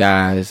Purple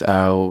Skies.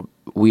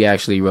 We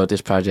actually wrote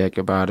this project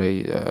about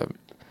a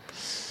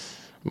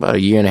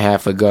year and a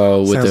half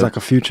ago. Sounds like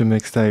a Future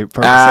mixtape.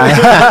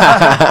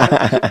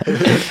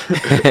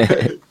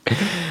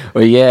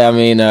 Well, yeah, I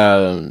mean,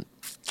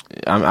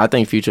 I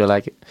think Future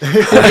like it.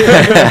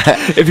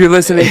 If you're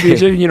listening,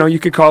 Future, you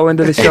could call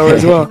into the show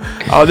as well.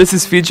 This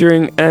is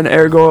featuring an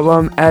Ergo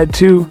alum,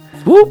 Ad2.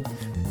 Whoop.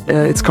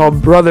 It's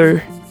called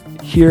Brother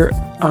here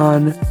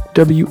on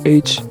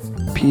WHPK.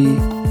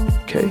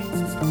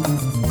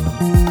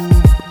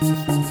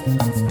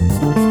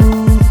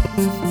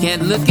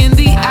 Can't look in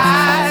the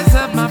eyes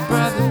of my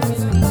brother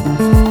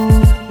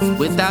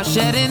without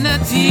shedding a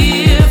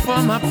tear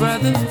for my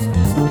brother.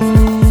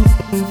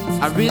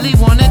 I really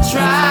wanna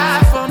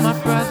try for my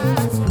brother,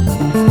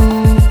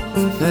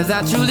 'cause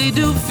I truly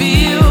do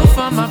feel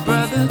for my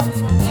brother.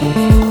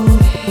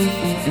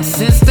 And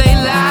since they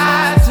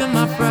lied to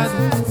my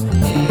brother,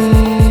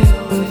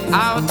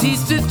 I'll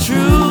teach the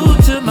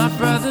truth to my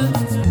brother.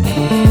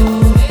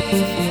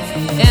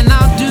 And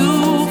I'll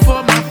do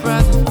for my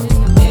brother,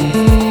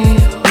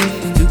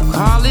 to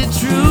call it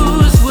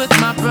truce with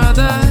my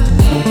brother.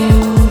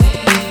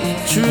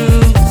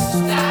 Truce,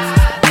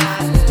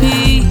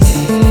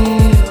 peace,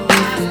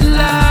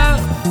 love,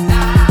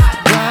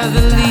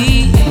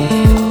 brotherly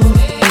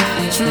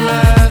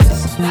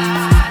trust,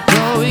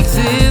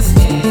 coexist.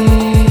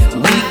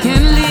 We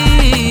can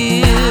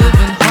live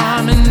in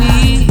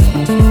harmony.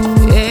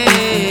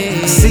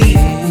 Yeah. See,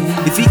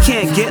 if he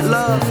can't get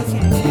love,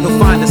 he'll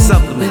find a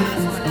supplement.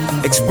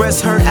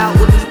 Express hurt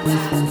outwardly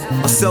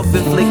or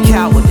self-inflict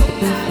cowardly.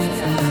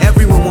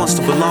 Everyone wants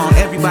to belong,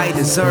 everybody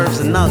deserves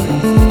another.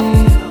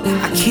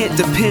 I can't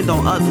depend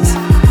on others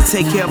to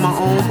take care of my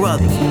own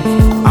brother.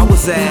 I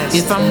was asked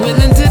if I'm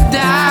willing to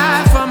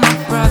die for my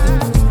brother,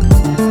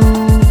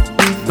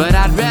 but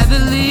I'd rather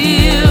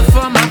live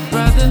for my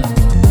brother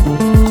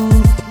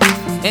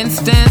and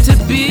stand to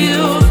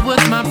build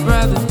with my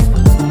brother.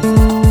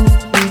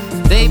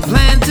 They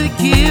plan to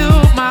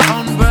kill my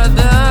own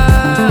brother.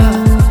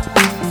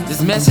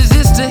 This message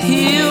is to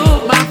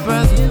heal my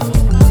brother,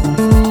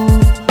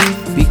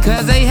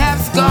 because they have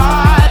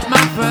scarred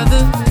my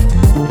brother.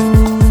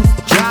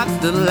 Drop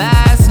the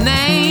last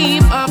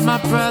name of my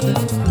brother.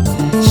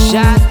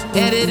 Shot,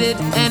 edited,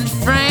 and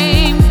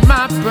framed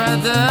my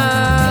brother,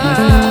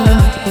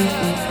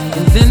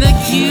 and then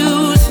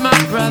accused my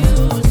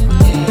brother,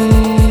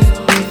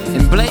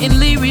 and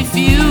blatantly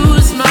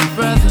refused my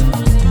brother.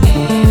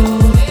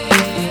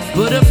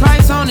 Put a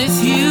price on his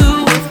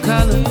hue of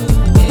color.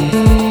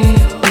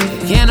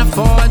 Can't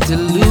afford to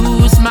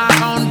lose my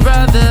own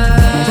brother.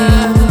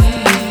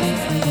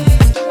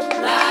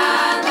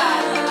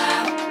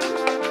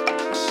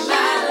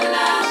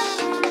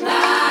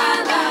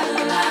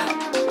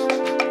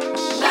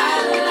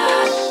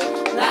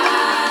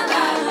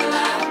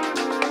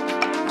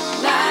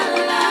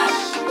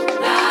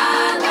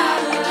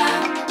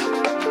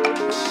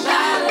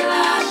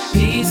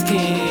 Peace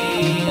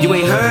King. you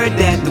ain't heard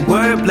that the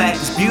word black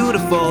is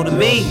beautiful to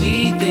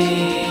me.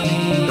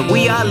 And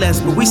we are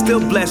less, but we still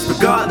blessed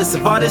regardless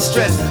of all this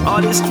stress.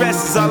 All this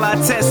stress is all our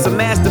test. A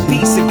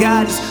masterpiece of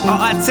God is all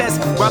our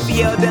test.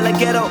 Rafael de la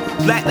Ghetto,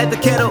 black like the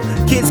kettle.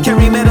 Kids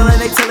carry metal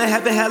and they tell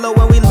heaven hello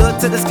when we look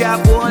to the sky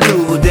for a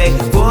new day,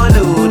 for a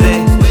new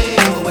day.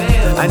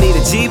 I need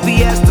a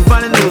GPS to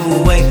find a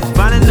new way,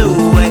 find a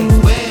new way.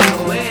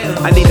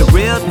 I need a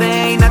real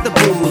thing, not the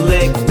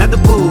bootleg, not the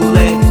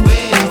bootleg.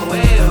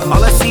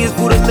 All I see is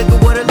Buddha liquor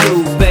with a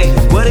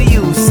lupe. What do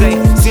you say?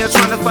 See, I'm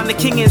trying to find the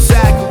king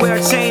inside. Can wear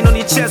a chain on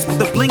your chest with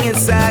the bling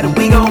inside. And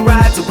we gon'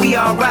 ride till we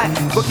alright.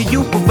 What can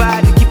you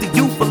provide to keep the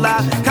youth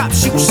alive?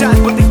 Cops shoot shots,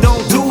 but they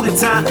don't do the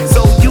time.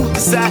 So you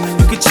decide,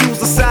 you can choose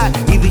a side.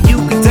 Either you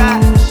can die,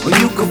 or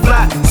you can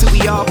fly. So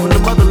we all from the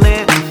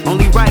motherland.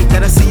 Only right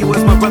that I see you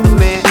as my brother,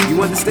 man.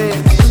 You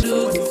understand?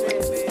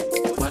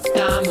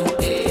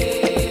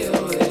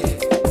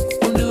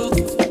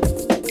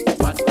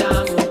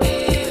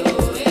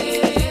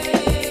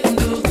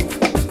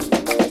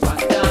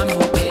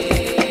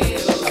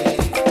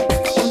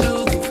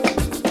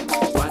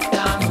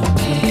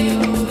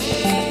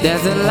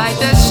 There's a light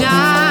that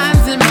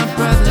shines in my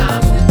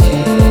brother,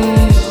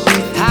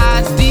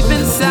 hides deep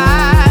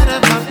inside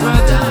of my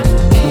brother.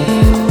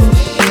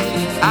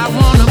 I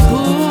wanna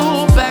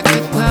pull back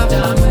the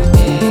cover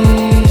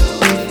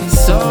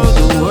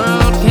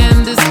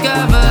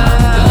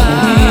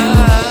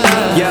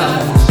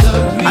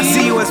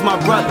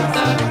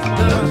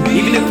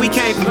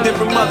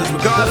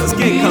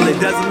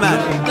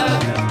matter.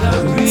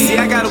 See,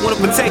 I gotta wanna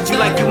protect you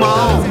like you my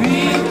own.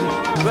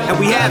 And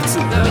we have to.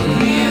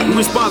 We're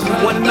responsible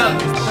for one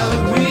another.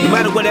 No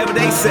matter whatever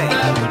they say.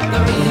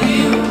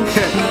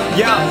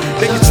 Yo,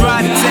 they can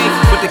try to take,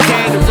 but they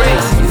can't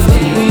erase.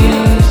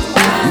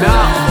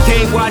 Nah,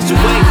 can't wash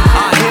away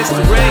our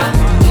history.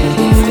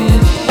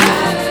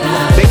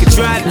 They can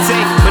try to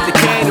take, but they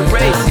can't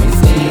erase.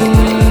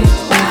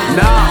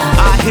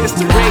 Nah, our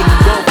history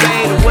won't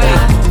fade away.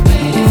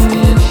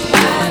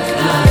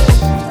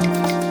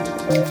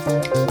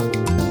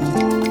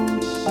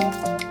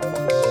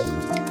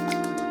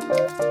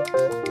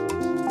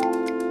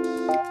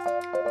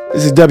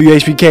 This is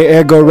WHPK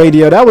Ergo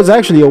Radio. That was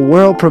actually a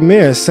world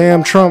premiere.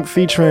 Sam Trump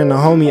featuring the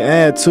homie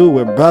Ad 2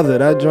 with Brother.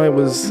 That joint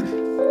was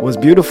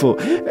beautiful.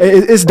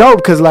 It's dope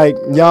because like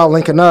y'all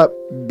linking up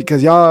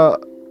because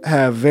y'all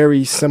have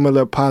very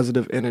similar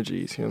positive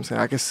energies. You know what I'm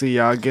saying? I can see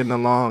y'all getting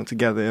along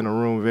together in a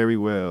room very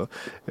well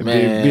and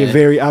being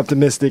very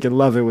optimistic and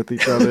loving with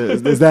each other.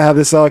 Is that how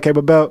this song came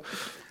about?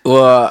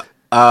 Well,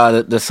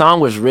 the song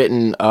was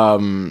written.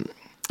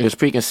 It was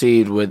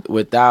preconceived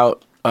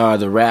without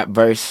the rap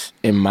verse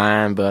in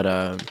mind, but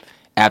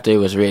after it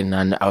was written,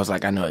 I was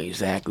like, I know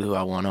exactly who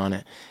I want on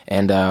it.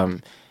 And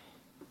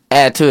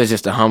Ad 2 is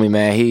just a homie,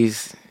 man.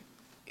 He's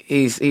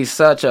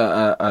such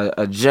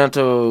a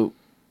gentle,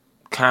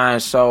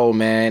 kind soul,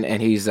 man.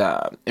 And he's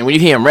and when you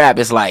hear him rap,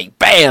 it's like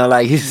bam,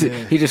 like he's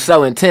just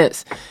so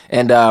intense.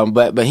 And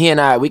but he and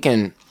I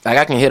can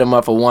hit him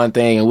up for one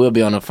thing, and we'll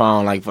be on the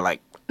phone like for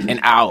like an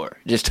hour,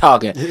 just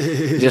talking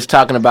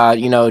about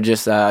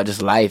just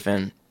life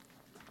and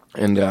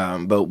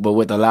but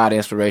with a lot of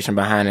inspiration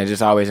behind it,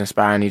 just always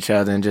inspiring each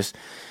other and just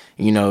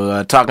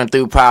talking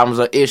through problems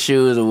or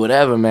issues or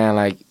whatever, man.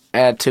 Like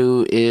Ad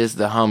 2 is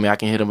the homie. I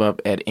can hit him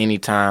up at any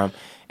time,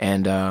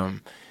 and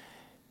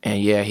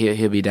yeah,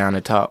 he'll be down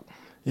to talk.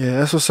 Yeah,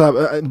 that's what's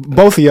up.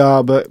 Both of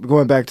y'all, but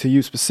going back to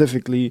you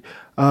specifically,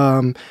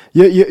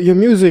 your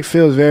music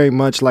feels very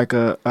much like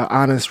a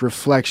honest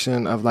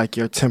reflection of like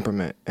your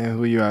temperament and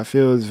who you are. It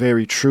feels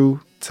very true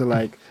to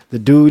like the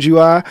dude you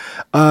are.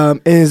 And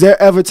is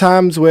there ever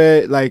times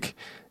where like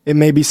it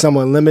may be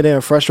somewhat limited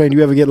and frustrating? Do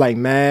you ever get like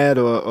mad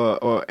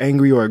or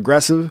angry or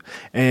aggressive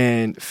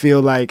and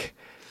feel like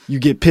you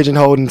get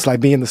pigeonholed into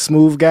like being the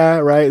smooth guy,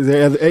 right? Is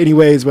there any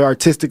ways where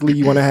artistically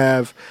you want to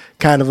have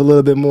kind of a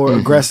little bit more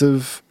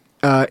aggressive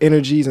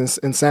energies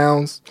and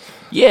sounds?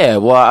 Yeah,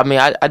 well, I mean,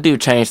 I do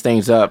change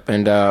things up,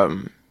 and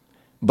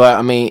but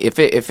I mean, if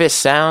it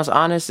sounds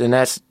honest, then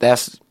that's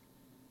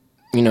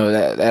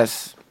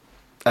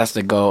that's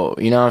the goal.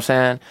 You know what I'm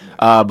saying?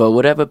 But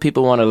whatever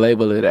people want to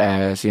label it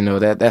as,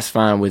 that's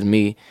fine with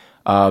me,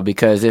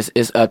 because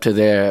it's up to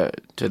their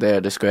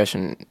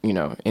discretion.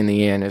 In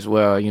the end as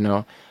well.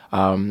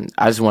 I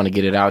just want to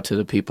get it out to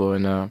the people,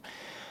 and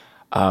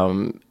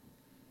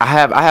I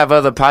have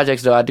other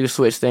projects though. I do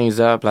switch things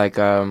up. Like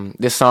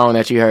this song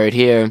that you heard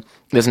here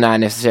is not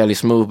necessarily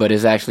smooth, but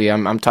it's actually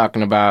I'm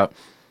talking about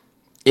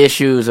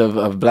issues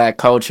of black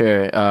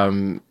culture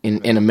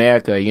in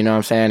America. You know what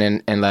I'm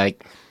saying? And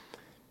like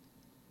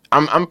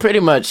I'm pretty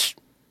much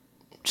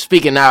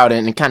speaking out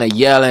and kind of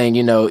yelling,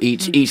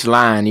 each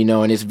line,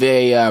 and it's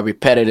very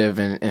repetitive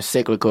and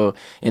cyclical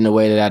in the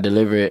way that I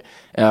deliver it.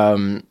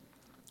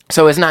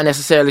 So it's not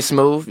necessarily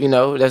smooth.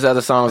 There's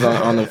other songs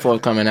on the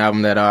forthcoming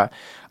album that are.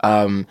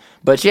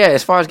 But yeah,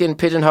 as far as getting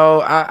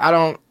pigeonholed, I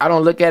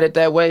don't look at it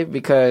that way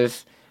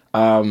because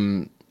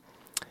I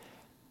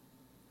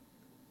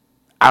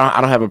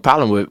don't have a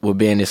problem with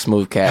being this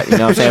smooth cat. You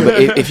know what I'm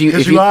saying? But if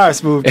you are a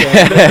smooth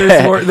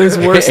cat, there's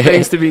worse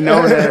things to be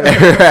known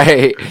as.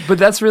 Right. But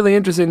that's really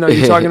interesting though.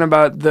 You're talking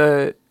about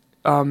the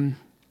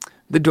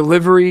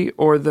delivery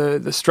or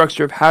the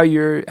structure of how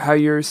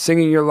you're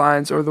singing your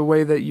lines, or the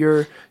way that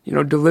you're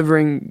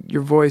delivering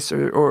your voice,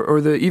 or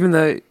even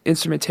the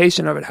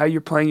instrumentation of it, how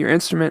you're playing your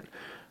instrument,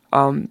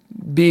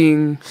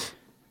 being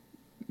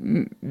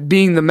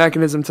the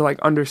mechanism to like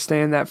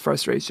understand that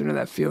frustration or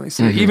that feeling.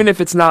 So even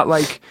if it's not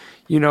like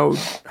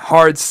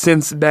hard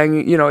synths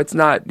banging, it's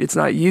not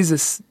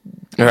Yeezus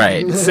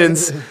right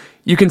synths,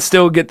 you can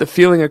still get the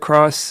feeling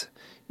across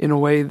in a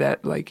way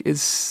that like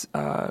is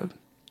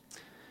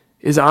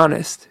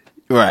honest.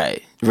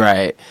 Right.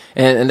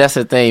 And that's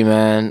the thing,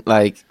 man.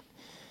 Like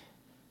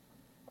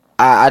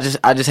I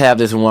just have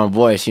this one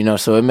voice,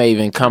 so it may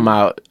even come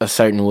out a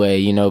certain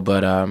way,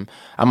 but I'm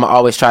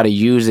always try to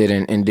use it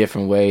in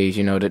different ways,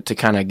 to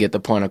kind of get the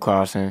point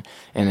across and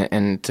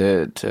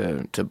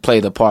to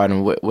play the part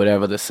in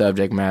whatever the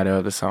subject matter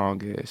of the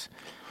song is.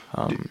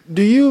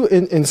 Do you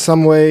in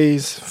some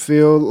ways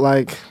feel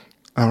like,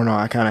 I don't know,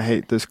 I kind of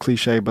hate this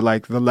cliche, but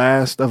like the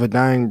last of a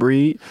dying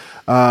breed,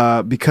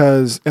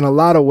 because in a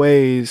lot of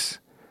ways,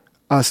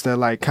 us that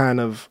like kind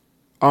of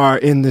are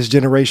in this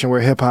generation where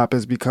hip hop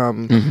has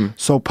become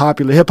so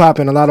popular. Hip hop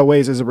in a lot of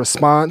ways is a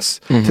response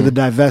to the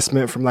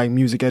divestment from like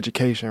music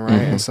education, right?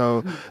 And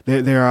so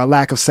there are a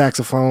lack of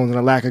saxophones and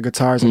a lack of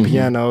guitars and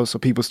pianos, so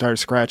people started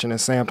scratching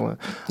and sampling.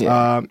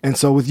 Yeah. And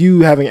so with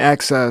you having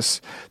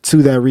access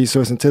to that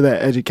resource and to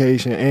that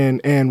education,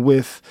 and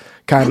with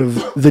kind of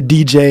the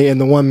DJ and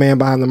the one man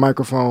behind the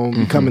microphone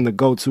becoming the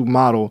go-to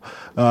model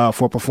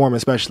for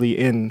performance, especially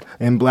in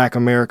Black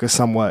America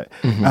somewhat.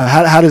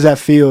 How does that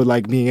feel,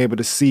 like being able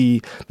to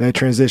see that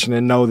transition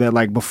and know that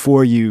like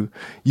before you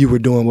were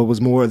doing what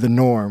was more the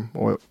norm,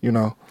 or you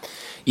know?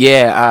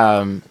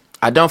 Yeah,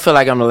 I don't feel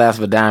like I'm the last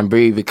of a dying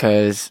breed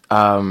because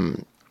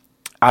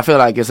I feel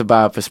like it's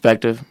about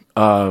perspective.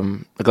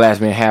 The glass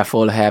being half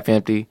full or half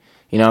empty.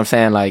 You know what I'm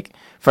saying? Like,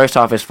 first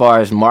off, as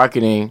far as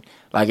marketing,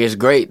 like, it's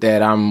great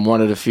that I'm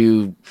one of the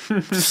few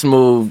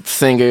smooth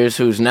singers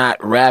who's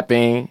not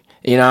rapping,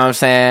 you know what I'm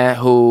saying,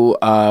 who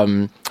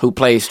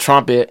plays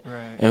trumpet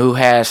and who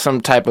has some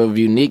type of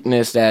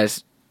uniqueness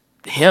that's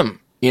him.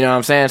 You know what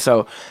I'm saying?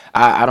 So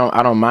I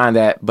don't mind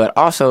that. But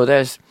also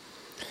there's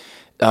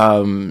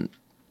like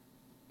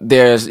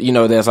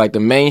the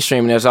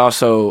mainstream, and there's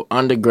also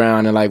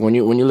underground, and like when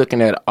you're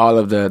looking at all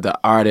of the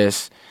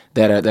artists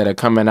that are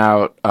coming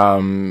out,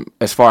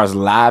 as far as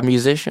live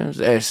musicians,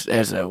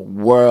 there's a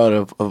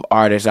world of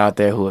artists out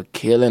there who are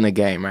killing the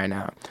game right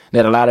now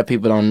that a lot of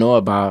people don't know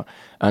about.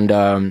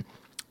 And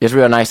it's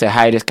real nice that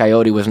Hiatus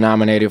Kaiyote was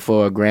nominated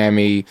for a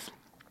Grammy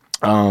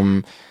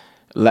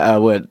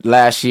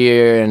last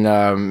year, and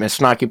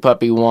Snarky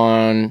Puppy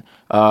won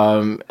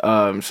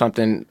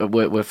something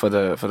with for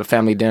the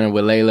family dinner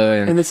with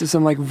Layla, and this is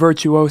some like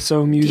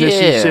virtuoso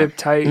musicianship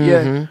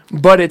type,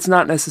 but it's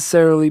not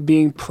necessarily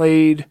being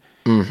played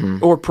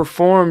or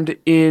performed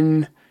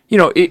in, you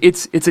know,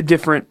 it's a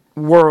different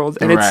world,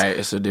 and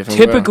it's a different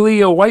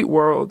typically a white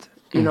world,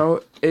 you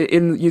know.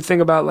 You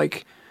think about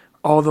like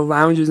all the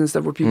lounges and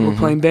stuff where people were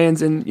playing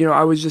bands, and you know,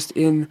 I was just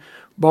in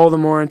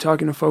Baltimore and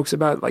talking to folks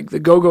about like the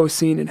go-go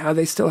scene and how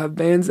they still have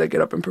bands that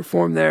get up and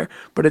perform there,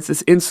 but it's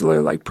this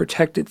insular, like,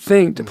 protected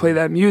thing to play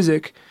that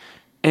music.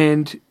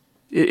 And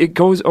it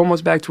goes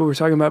almost back to what we're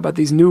talking about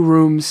these new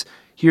rooms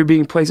here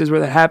being places where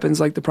that happens,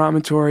 like the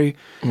Promontory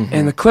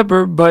and the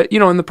Clipper. But, you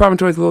know, and the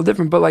Promontory is a little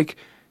different, but like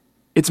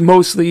it's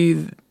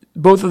mostly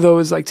both of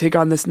those like take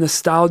on this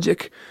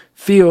nostalgic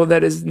feel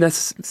that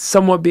is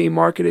somewhat being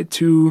marketed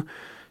to,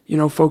 you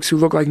know, folks who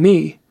look like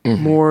me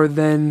more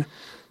than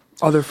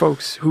other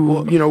folks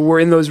who, you know, were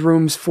in those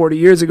rooms 40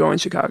 years ago in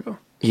Chicago.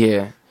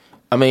 Yeah.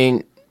 I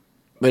mean,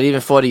 but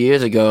even 40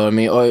 years ago, I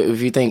mean, or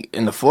if you think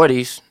in the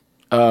 40s,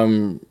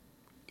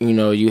 you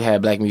know, you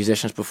had black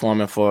musicians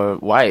performing for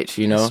whites,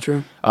 you know? That's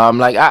true.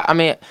 Like, I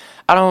mean,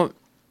 I don't...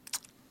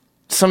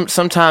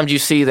 Sometimes you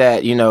see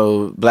that, you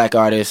know, black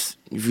artists,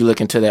 if you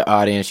look into their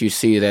audience, you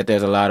see that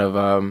there's a lot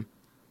of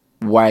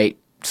white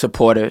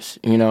supporters,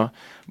 you know?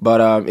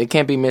 But it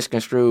can't be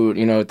misconstrued,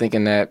 you know,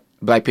 thinking that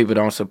black people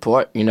don't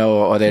support, you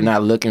know, or they're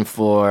not looking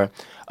for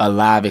a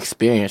live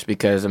experience.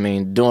 Because, I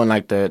mean, doing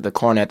like the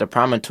corner at the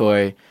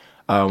Promontory,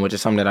 which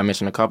is something that I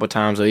mentioned a couple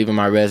times, or even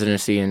my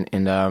residency at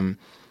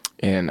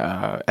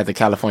the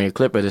California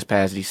Clipper this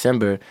past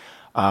December,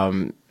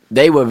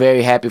 they were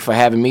very happy for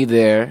having me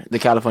there, the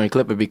California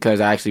Clipper,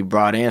 because I actually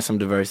brought in some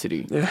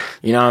diversity. Yeah.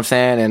 You know what I'm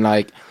saying? And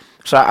like,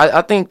 so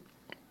I think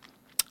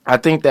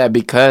that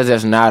because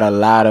there's not a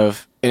lot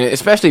of, and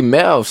especially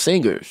male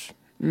singers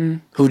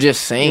who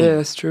just sing. Yeah,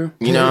 that's true.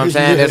 You know what I'm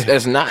saying?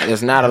 There's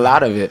not a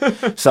lot of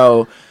it.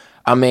 So,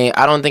 I mean,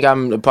 I don't think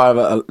I'm a part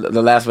of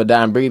the last of a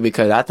dying breed,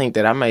 because I think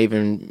that I may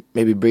even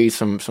maybe breathe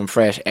some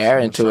fresh air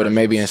into it, and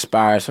maybe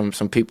inspire some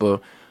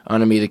people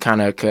under me to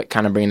kind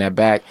of bring that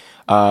back.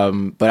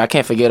 But I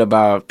can't forget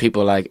about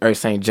people like Earth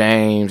St.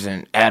 James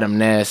and Adam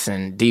Ness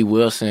and D.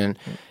 Wilson.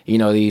 You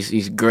know,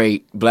 these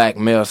great black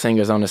male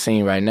singers on the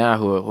scene right now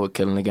who are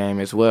killing the game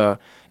as well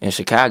in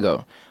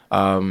Chicago.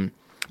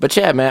 But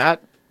yeah, man,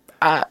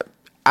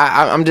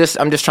 I'm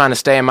just trying to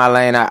stay in my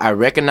lane. I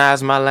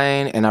recognize my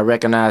lane, and I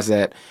recognize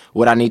that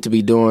what I need to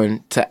be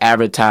doing to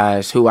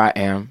advertise who I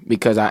am,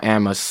 because I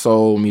am a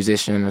soul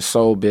musician, a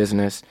soul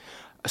business,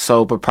 a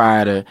soul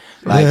proprietor.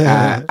 Like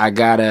I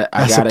gotta.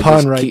 That's a just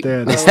pun right keep,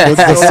 there. That's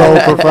the soul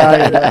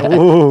proprietor.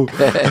 Ooh.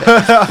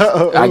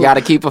 I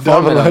gotta keep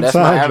performing. That's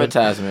my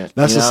advertisement.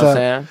 That's you know what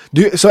I'm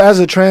saying? So as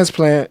a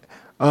transplant,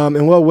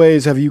 in what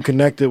ways have you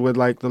connected with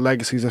like the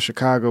legacies of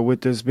Chicago, with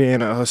this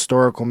being a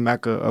historical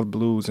mecca of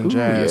blues and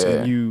jazz,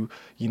 and you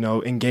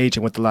know,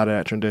 engaging with a lot of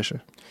that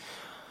tradition?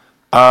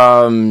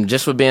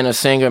 Just for being a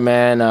singer,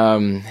 man,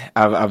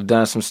 I've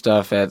done some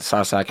stuff at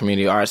Southside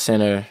Community Arts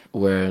Center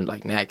where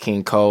like Nat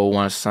King Cole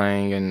once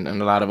sang, and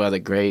a lot of other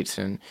greats,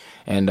 and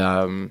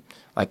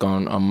like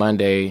on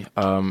Monday,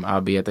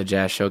 I'll be at the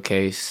Jazz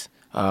Showcase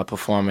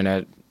performing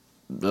at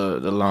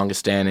the longest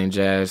standing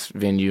jazz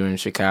venue in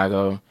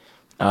Chicago.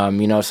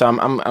 You know, so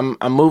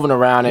I'm moving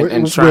around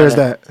and trying. Where's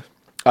that?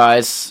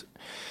 It's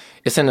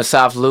in the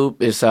South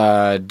Loop. It's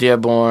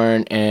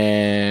Dearborn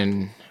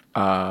and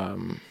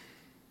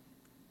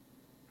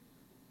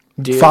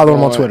Follow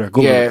him on Twitter.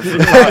 Google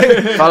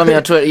follow me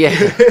on Twitter. Yeah,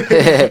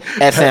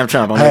 at Sam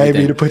Trump. I ain't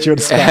mean to put you on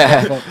the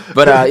spot.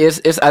 But I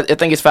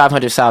think it's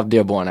 500 South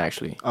Dearborn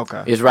actually.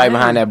 Okay, it's right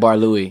behind that Bar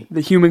Louie.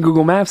 The human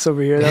Google Maps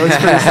over here. That was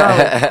pretty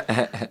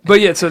solid. But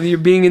yeah, so you're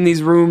being in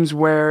these rooms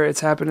where it's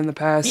happened in the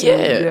past.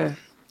 Yeah.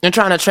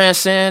 trying to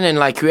transcend and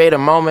like create a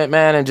moment,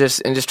 man, and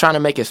just trying to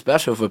make it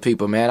special for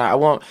people, man.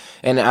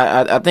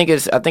 I think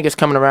it's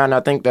coming around. I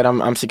think that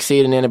I'm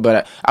succeeding in it,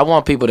 but I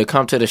want people to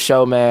come to the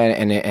show, man,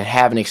 and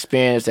have an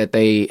experience that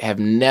they have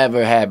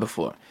never had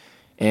before,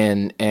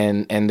 and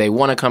they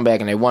want to come back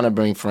and they want to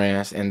bring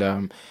friends, and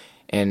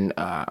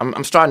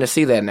I'm starting to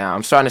see that now.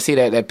 I'm starting to see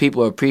that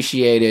people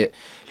appreciate it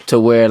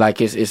to where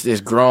like it's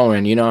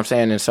growing, you know what I'm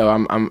saying? And so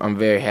I'm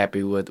very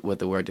happy with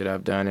the work that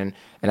I've done, and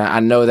I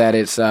know that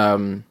it's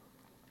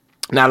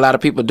not a lot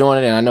of people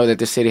doing it, and I know that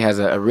this city has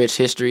a rich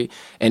history,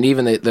 and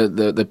even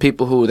the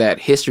people who that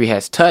history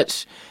has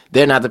touched,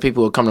 they're not the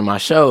people who come to my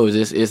shows.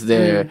 It's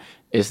their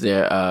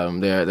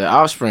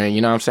offspring,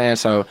 you know what I'm saying?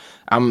 So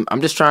I'm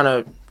just trying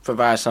to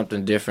provide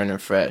something different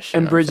and fresh.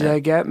 And bridge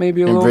that gap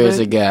maybe a little bridge bit.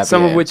 The gap,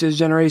 some yeah. of which is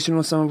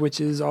generational, some of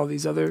which is all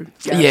these other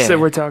gaps Yeah. that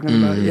we're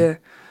talking about. Yeah.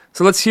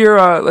 So let's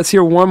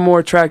hear one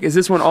more track. Is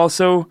this one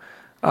also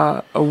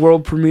a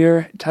world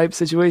premiere type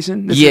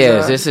situation?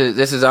 This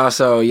is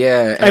also,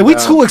 yeah. Hey, we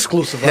too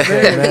exclusive up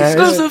there, man.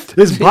 Exclusive.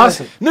 It's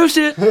busting. No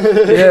shit.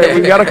 Yeah,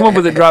 we gotta come up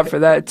with a drop for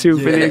that too,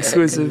 for the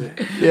exclusive.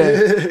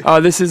 Yeah.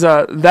 This is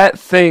That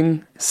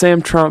Thing,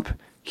 Sam Trump,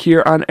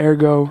 here on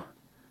Ergo,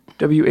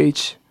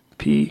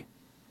 WHPK.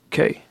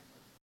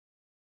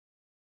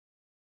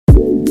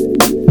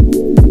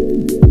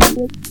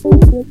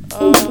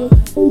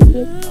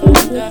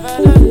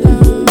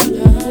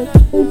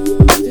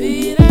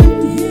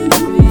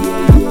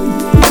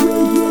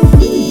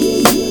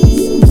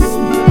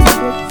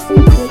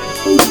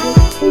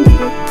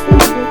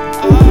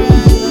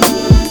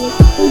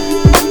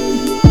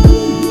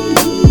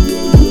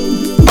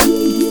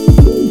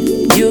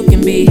 You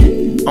can be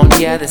on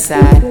the other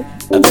side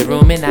of the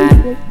room and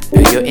I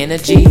feel your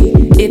energy.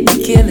 It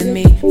be killing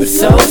me, but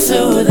so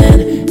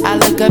soothing. I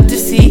look up to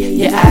see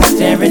your eyes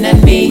staring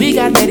at me. We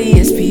got that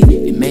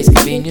ESP. It makes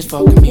convenience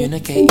for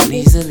communicating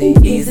easily.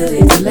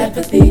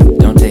 Telepathy.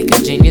 Don't take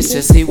a genius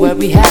to see what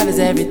we have is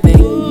everything.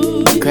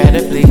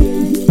 Incredibly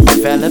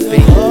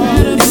developing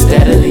and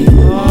steadily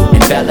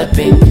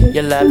enveloping.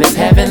 Your love is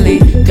heavenly,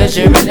 cause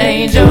you're an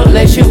angel.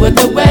 Lace you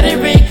with a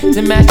wedding ring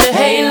to match the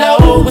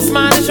halo. What's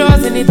mine is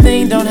yours,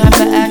 anything. Don't have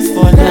to ask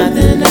for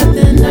nothing.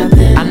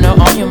 I know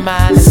on your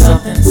mind is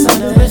something.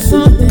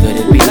 Could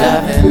it be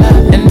loving?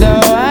 And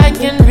though I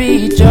can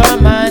read your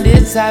mind,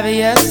 it's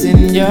obvious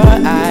in your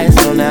eyes.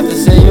 Don't have to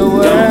say a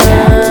word. Don't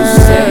have to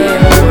say a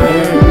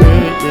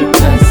word,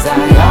 cause I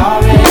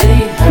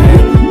already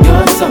heard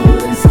your soul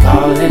is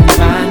calling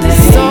my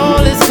name.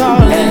 Soul is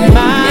calling my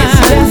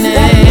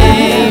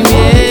name.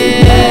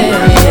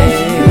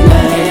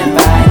 Can't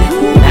fight it,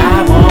 and I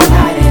won't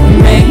hide it.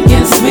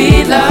 Making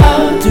sweet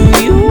love to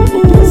you.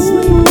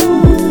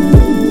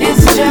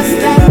 It's just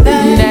that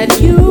thing that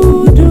you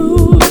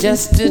do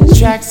just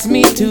attracts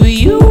me to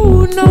you.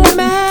 No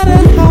matter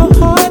how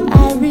hard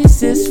I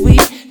resist, we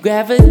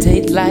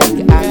gravitate like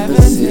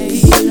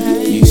opposites.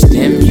 You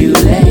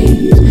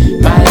stimulate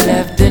my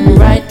left and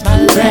right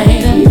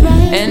brain,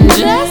 and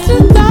just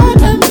the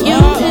thought of you,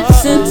 it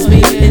sends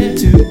me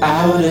into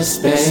outer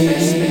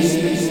space.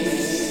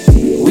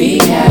 We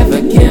have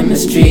a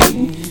chemistry.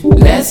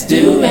 Let's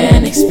do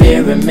an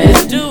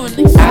experiment.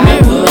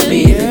 I will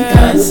be the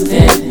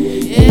constant.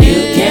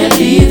 You can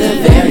be the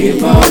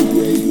variable.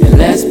 And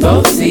let's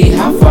both see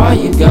how far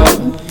you go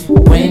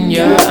when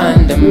you're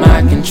under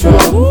my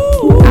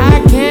control. I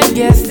can't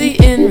guess the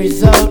end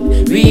result.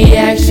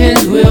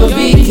 Reactions will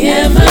be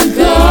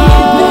chemical.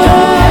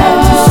 Don't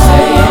have to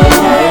say a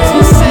word.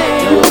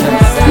 Don't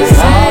have to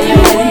say a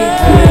word.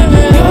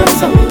 Your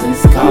soul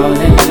is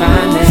calling my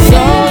name.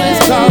 Soul is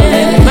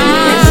calling my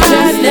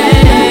name.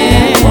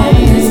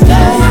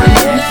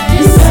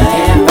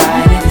 Can't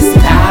fight it.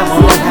 I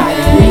won't hide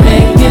it.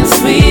 Making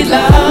sweet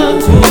love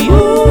to you.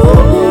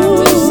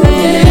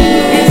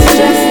 It's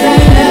just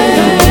that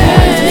don't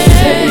have to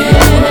say a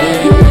word,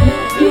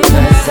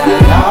 'cause I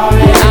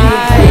already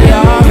heard.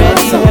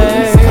 Soul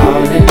is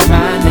calling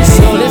my name.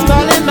 Soul is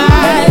calling my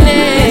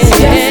name. It's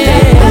just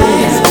that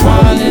it's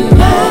calling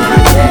my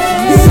name.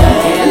 It's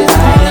calling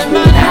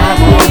my name. I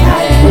won't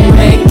hide it.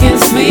 Making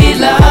sweet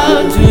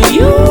love to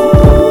you.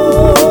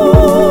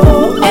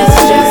 It's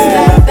just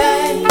that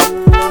thing.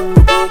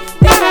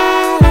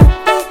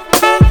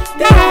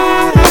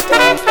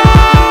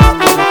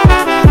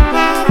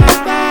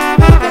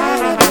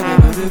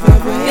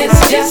 It's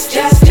just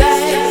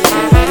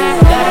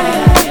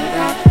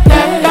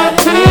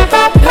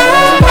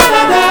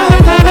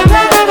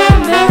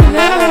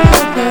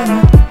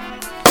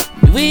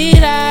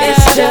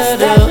it's just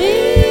that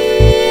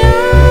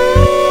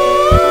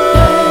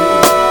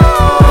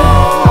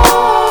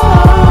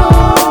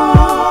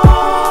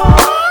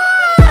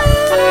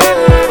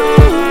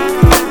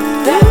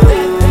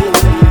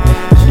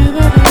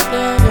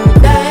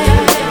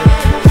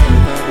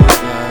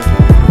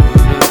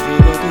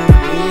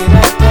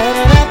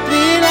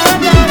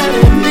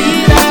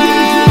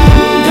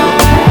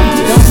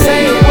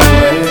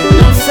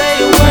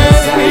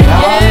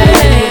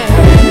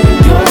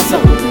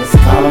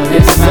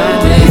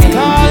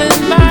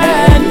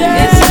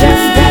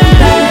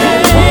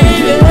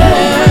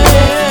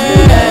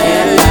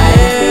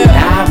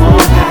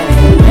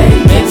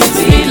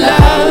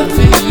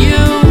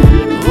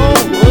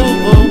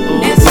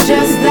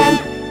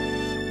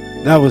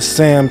was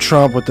Sam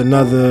Trump with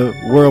another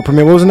world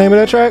premiere. What was the name of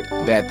that track?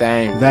 That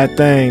thing. That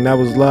thing. That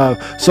was love.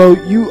 So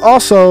you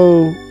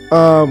also,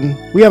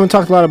 we haven't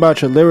talked a lot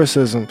about your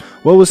lyricism.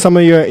 What was some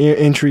of your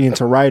entry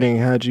into writing?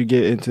 How did you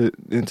get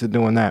into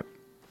doing that?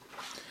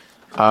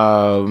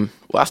 Well,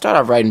 I started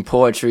off writing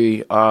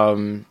poetry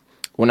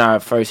when I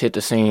first hit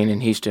the scene in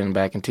Houston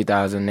back in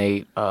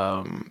 2008.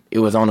 It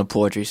was on a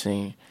poetry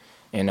scene,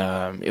 and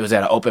it was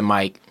at an open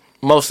mic,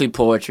 mostly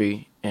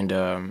poetry, and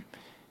I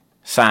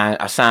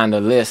signed a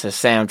list as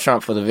Sam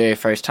Trump for the very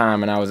first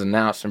time, and I was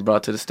announced and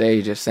brought to the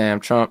stage as Sam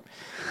Trump,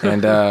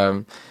 and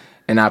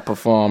I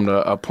performed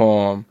a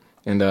poem,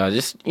 and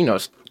just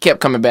kept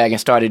coming back and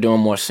started doing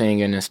more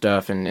singing and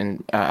stuff,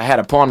 and I had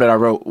a poem that I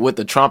wrote with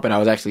the trumpet. I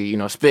was actually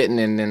spitting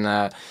and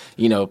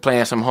then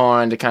playing some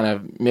horn to kind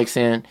of mix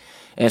in,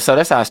 and so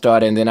that's how I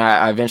started. And then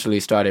I eventually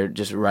started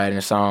just writing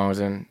songs,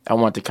 and I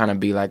wanted to kind of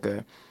be like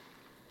I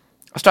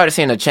started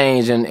seeing a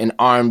change in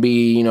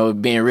R&B,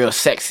 being real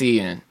sexy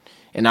and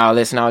all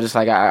this, and I was just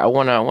like, I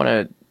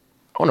wanna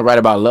write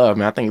about love,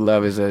 man. I think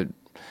love is a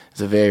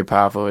very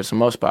powerful, it's the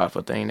most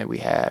powerful thing that we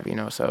have,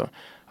 So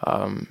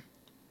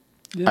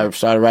I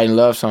started writing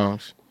love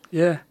songs.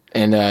 Yeah.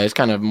 And it's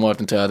kind of morphed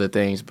into other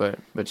things, but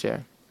yeah.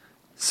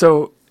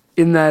 So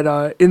in that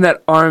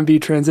R&B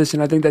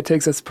transition, I think that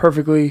takes us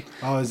perfectly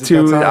Is it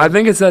to. that time? I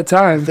think it's that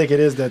time. I think it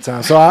is that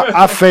time. So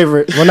our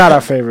favorite, well, not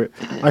our favorite,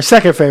 our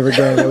second favorite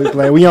game that we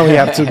play. We only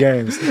have 2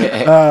 games.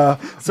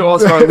 So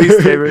also our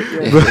least favorite.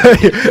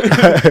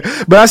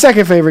 Yeah. But our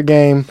second favorite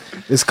game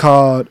is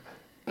called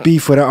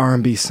Beef with an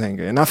R&B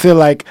Singer. And I feel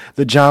like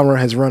the genre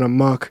has run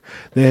amok.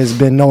 There has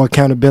been no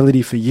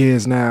accountability for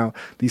years now.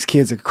 These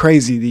kids are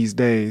crazy these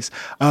days.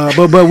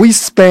 But we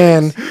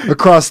span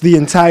across the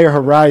entire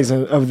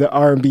horizon of the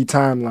R&B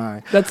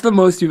timeline. That's the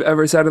most you've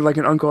ever sounded like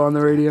an uncle on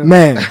the radio.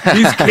 Man.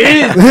 These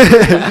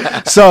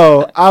kids.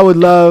 So I would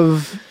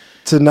love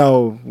to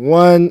know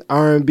one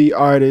R&B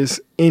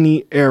artist,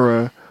 any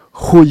era,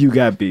 who you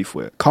got beef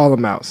with. Call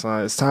them out,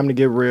 son. It's time to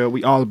get real.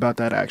 We all about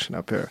that action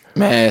up here.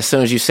 Man, as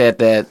soon as you said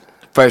that,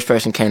 first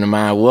person came to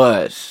mind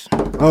was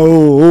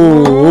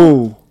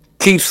Oh.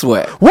 Keith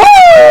Sweat. Woo!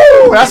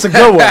 That's a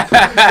good one.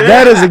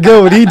 That is a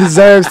good one. He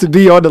deserves to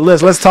be on the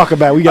list. Let's talk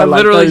about it. We got I like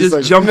literally 30 just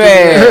seconds. jumped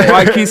Man. in.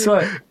 Why Keith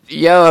Sweat?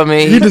 Yo, I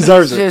mean, He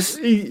deserves it.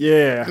 just,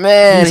 Yeah.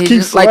 Man, He's he's Keith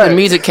just like the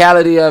Sweat.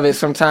 musicality of it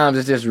sometimes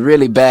is just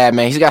really bad,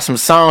 man. He's got some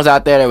songs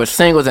out there that were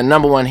singles and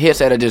 #1 hits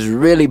that are just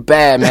really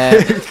bad,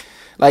 man.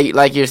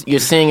 like your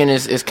singing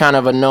is kind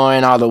of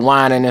annoying, all the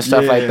whining and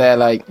stuff like Yeah. that.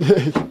 Like,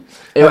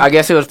 I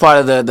guess it was part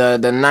of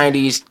the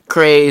 90s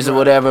craze or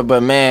whatever,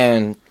 but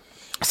man,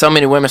 so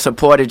many women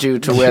supported you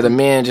to where the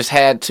men just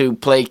had to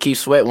play Keith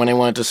Sweat when they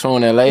wanted to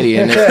swoon their lady.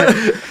 And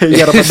He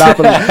got a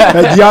monopoly.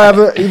 Have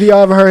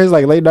y'all ever heard his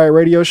like late night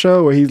radio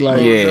show where he's like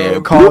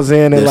Yeah. calls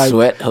in and the like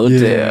Sweat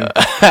Hotel.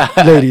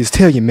 ladies,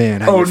 tell your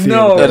man how Oh, you feel.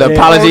 no. The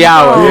apology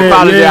hour. Yeah,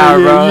 Apology yeah, hour,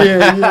 bro.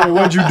 Yeah.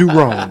 What'd you do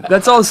wrong?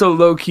 That's also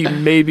low key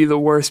maybe the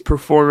worst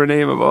performer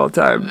name of all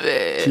time.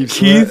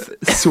 Keith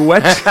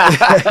Sweat.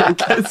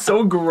 That's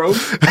so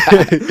gross.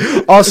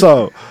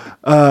 Also,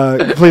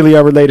 completely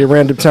unrelated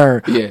random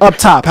turn. Yeah. Up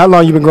top, how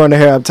long you been growing the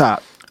hair up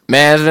top?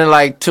 Man, it's been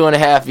like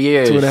 2.5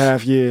 years.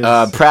 2.5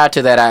 years. Prior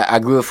to that, I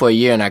grew it for a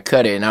year and I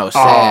cut it, and I was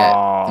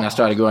sad. And I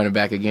started growing it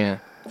back again.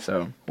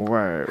 So,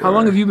 Word. How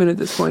long have you been at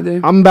this point,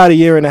 Dave? I'm about a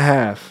year and a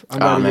half.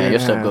 oh man, your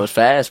stuff goes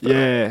fast, bro.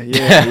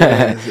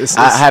 Yeah.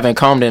 I haven't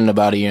combed it in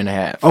about a year and a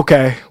half.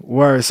 Okay,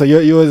 word. So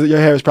your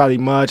hair is probably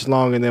much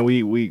longer than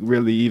we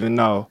really even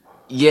know.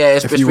 Yeah,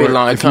 it's If pretty you were-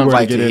 long. It if you comes were to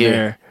like get to in here.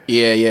 there.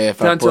 Yeah. If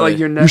Down I to pull like it.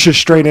 your neck. You should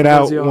straighten it out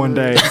Tells you one all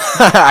day.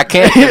 I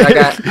can't.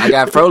 'Cause I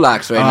got fro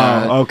locks right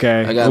now. Oh,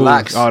 okay. I got Ooh.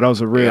 locks. Oh,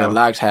 those are I real. got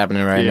locks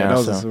happening right Yeah,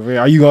 now. those So. are real.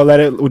 Are you gonna let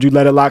it? Would you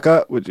let it lock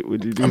up? Would you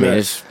do I mean, that?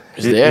 it's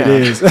It there.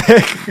 is. I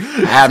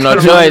have no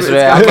choice,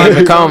 man. I can't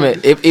even comb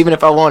it. Even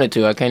if I wanted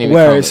to, I can't even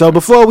comb Word. it. So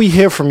before we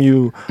hear from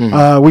you,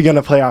 we're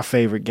gonna play our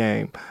favorite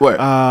game. Word.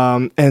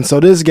 And so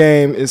this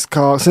game is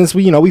called, since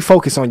we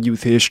focus on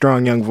youth here,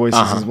 Strong Young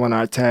Voices is one of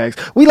our tags.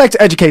 We like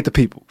to educate the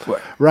people, Word.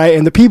 right?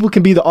 And the people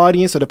can be the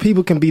audience, or the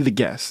people can be the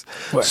guests.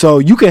 Word. So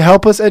you can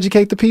help us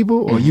educate the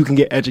people, or you can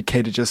get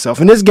educated yourself.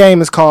 And this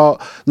game is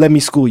called Let Me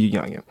School You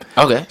Youngin'.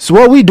 Okay. So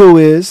what we do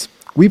is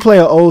we play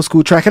an old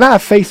school track, and I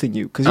have faith in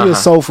you because you're a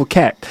soulful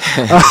cat.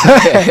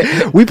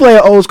 We play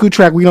an old school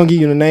track. We don't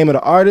give you the name of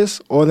the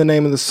artist or the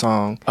name of the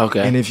song. Okay.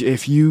 And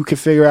if you can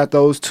figure out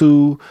those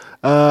two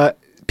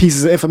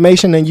pieces of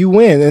information, then you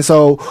win. And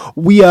so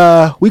we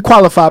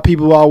qualify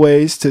people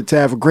always to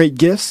have great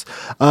gifts.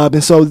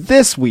 And so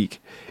this week,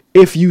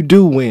 if you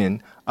do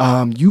win,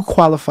 you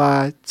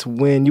qualify to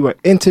win. You are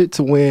entered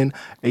to win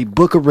a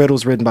book of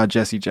riddles written by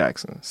Jesse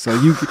Jackson. So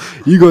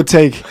you go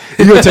take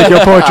your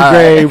poetry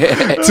game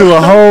to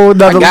a whole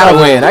nother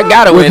level. I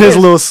gotta with win his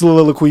this. little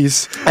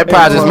soliloquies. That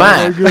prize is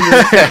mine.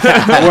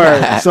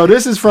 Word. So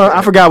this is from,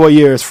 I forgot what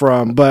year it's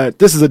from, but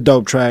this is a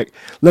dope track.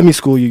 Let Me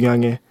School You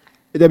Youngin'.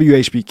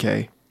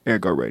 WHBK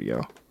Ergo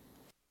Radio.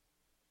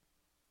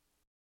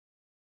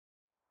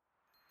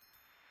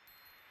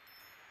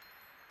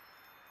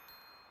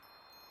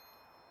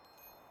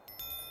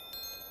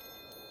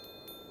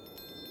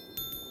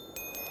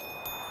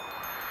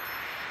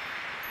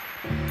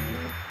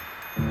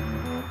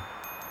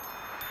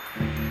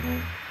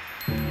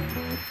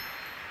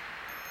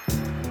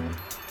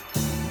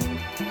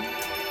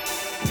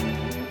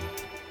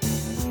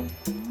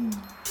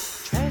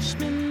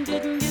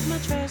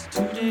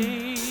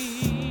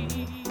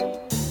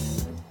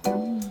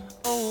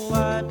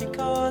 why?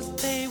 Because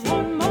they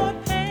want more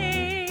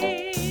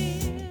pay.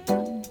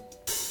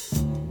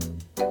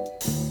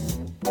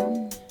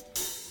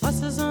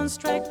 Buses on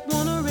strike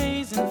wanna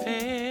raise and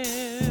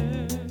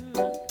fare,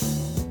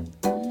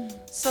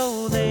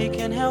 so they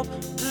can help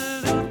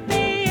pollute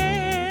the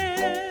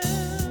air.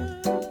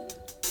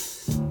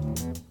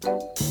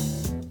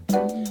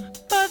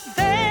 But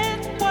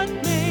that's what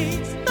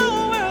makes the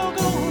world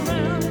go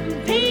round.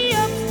 The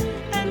ups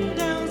and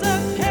downs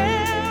of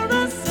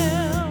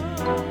carousel,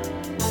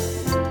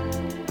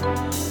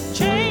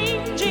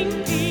 changing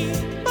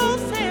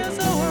people's hands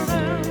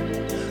around.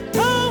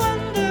 Go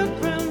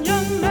underground,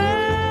 young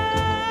man.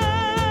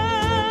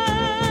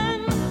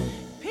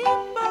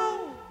 People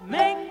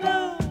make the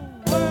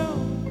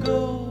world go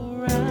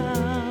round.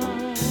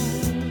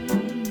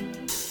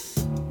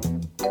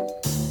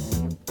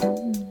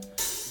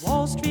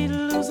 Wall Street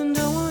losing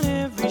dough on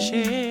every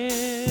share.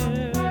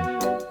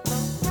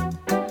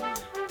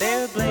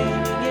 They're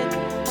blaming it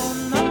on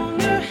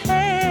longer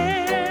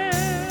hair.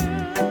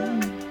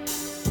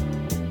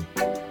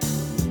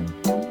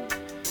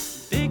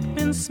 Big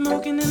men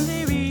smoking in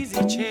their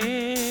easy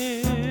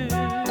chair,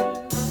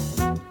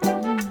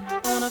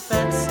 on a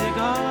fat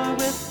cigar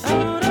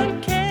without a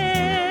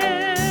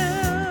care.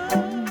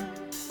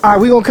 All right,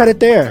 we gonna cut it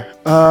there.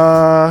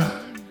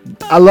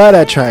 I love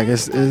that track.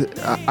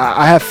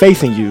 I have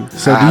faith in you.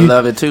 So I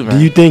love it too, man.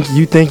 Do you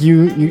think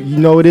you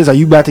know it is? Are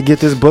you about to get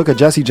this book of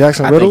Jesse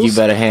Jackson I riddles? think you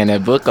better hand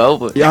that book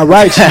over. Yeah, all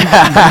right. You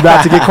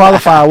about to get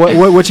qualified.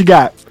 What you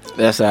got?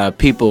 That's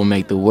People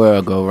Make the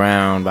World Go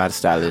Round by the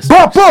Stylist.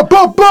 Boom, boom,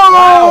 boom, boom.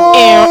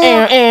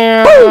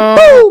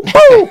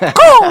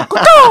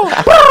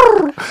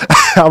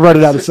 I'm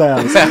running out of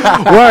sounds.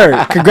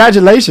 Word.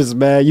 Congratulations,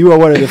 man. You are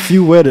one of the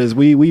few winners.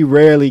 We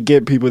rarely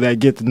get people that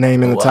get the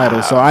name and the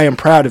title. So I am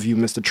proud of you,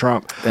 Mr.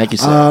 Trump. Thank you,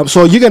 sir.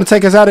 So you're going to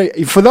take us out.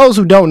 For those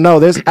who don't know,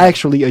 there's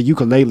actually a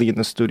ukulele in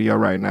the studio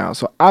right now.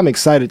 So I'm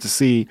excited to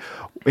see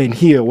and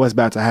hear what's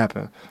about to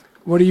happen.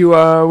 What are you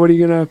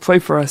gonna play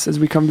for us as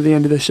we come to the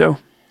end of the show?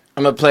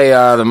 I'm going to play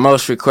the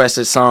most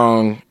requested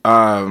song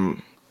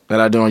that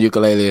I do on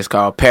ukulele. It's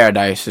called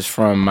Paradise. It's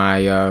from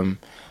my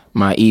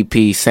my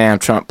EP, Sam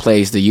Trump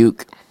Plays the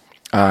Uke,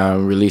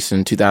 released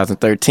in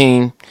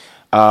 2013.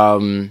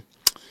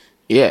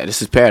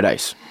 This is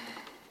Paradise.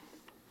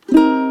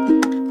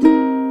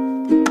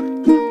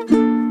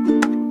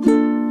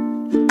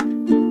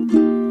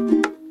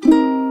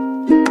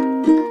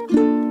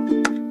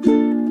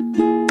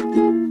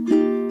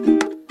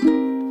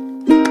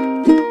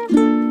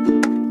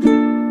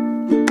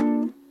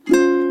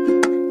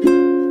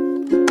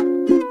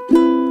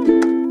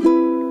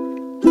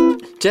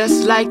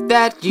 Just like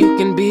that, you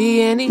can be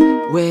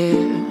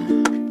anywhere.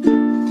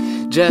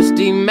 Just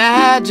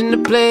imagine the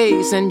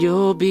place and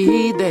you'll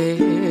be there.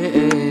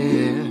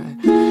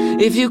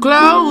 If you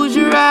close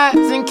your eyes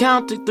and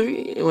count to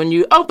 3, when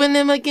you open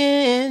them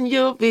again,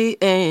 you'll be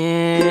in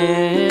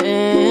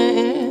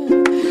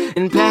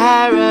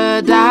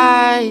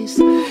paradise.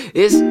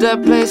 It's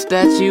the place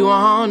that you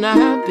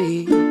wanna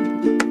be,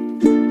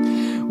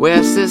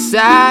 where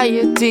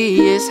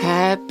society is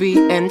happy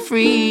and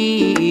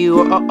free.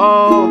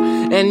 Oh,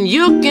 and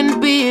you can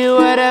be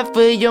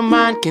whatever your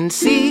mind can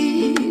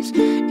seize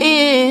in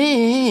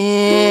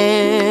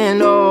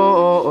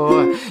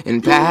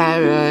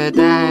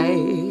paradise.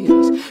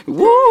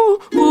 Woo,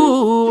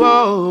 woo,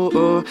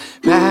 oh,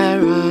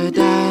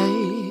 paradise.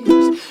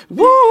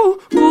 Woo,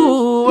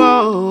 woo,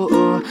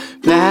 oh,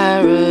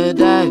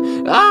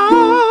 paradise.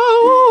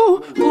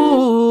 Oh,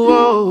 woo,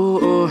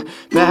 oh,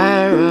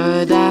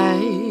 paradise.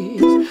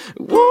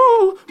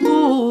 Woo,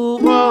 woo,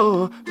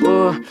 whoa,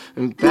 whoa,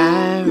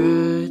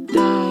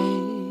 paradise.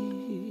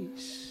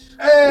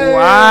 Hey.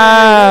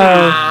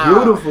 Wow.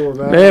 Beautiful,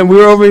 man. Man, we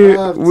were over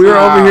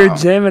here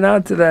jamming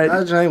out to that.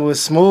 That joint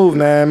was smooth,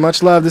 man.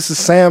 Much love. This is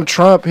Sam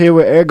Trump here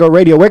with Ergo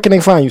Radio. Where can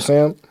they find you,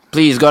 Sam?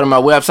 Please go to my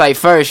website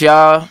first,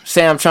 y'all.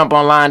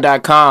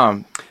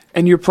 SamTrumpOnline.com.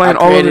 And you're playing I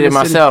all over created the it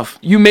city. myself.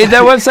 You made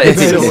that website? It's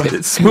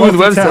a smooth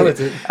website.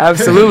 Multi-talented.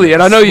 Absolutely.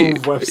 And I know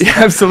you. Yeah,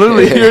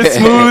 absolutely. You're a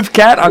smooth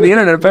cat on the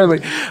internet,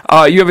 apparently.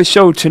 You have a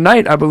show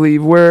tonight, I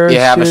believe. Where?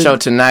 Yeah, I have a show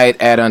tonight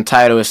at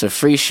Untitled. It's a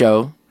free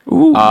show.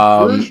 Ooh.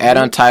 At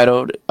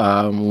Untitled,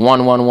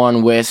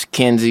 111 West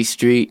Kinsey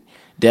Street,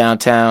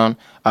 downtown.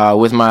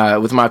 With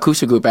my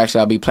acoustic group, actually,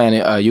 I'll be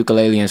playing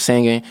ukulele and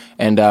singing.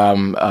 And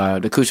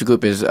the acoustic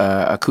group is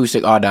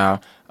Acoustic Audile.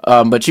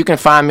 But you can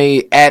find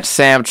me at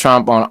Sam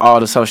Trump on all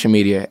the social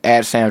media.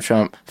 At Sam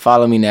Trump.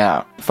 Follow me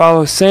now.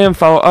 Follow Sam.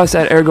 Follow us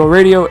at Ergo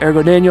Radio.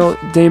 Ergo Daniel.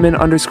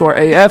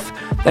 Damon_AF.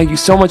 Thank you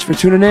so much for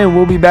tuning in.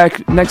 We'll be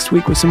back next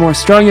week with some more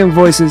strong young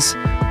voices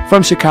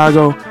from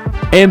Chicago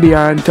and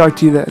beyond. Talk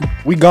to you then.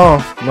 We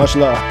gone. Much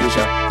love. Peace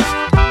out.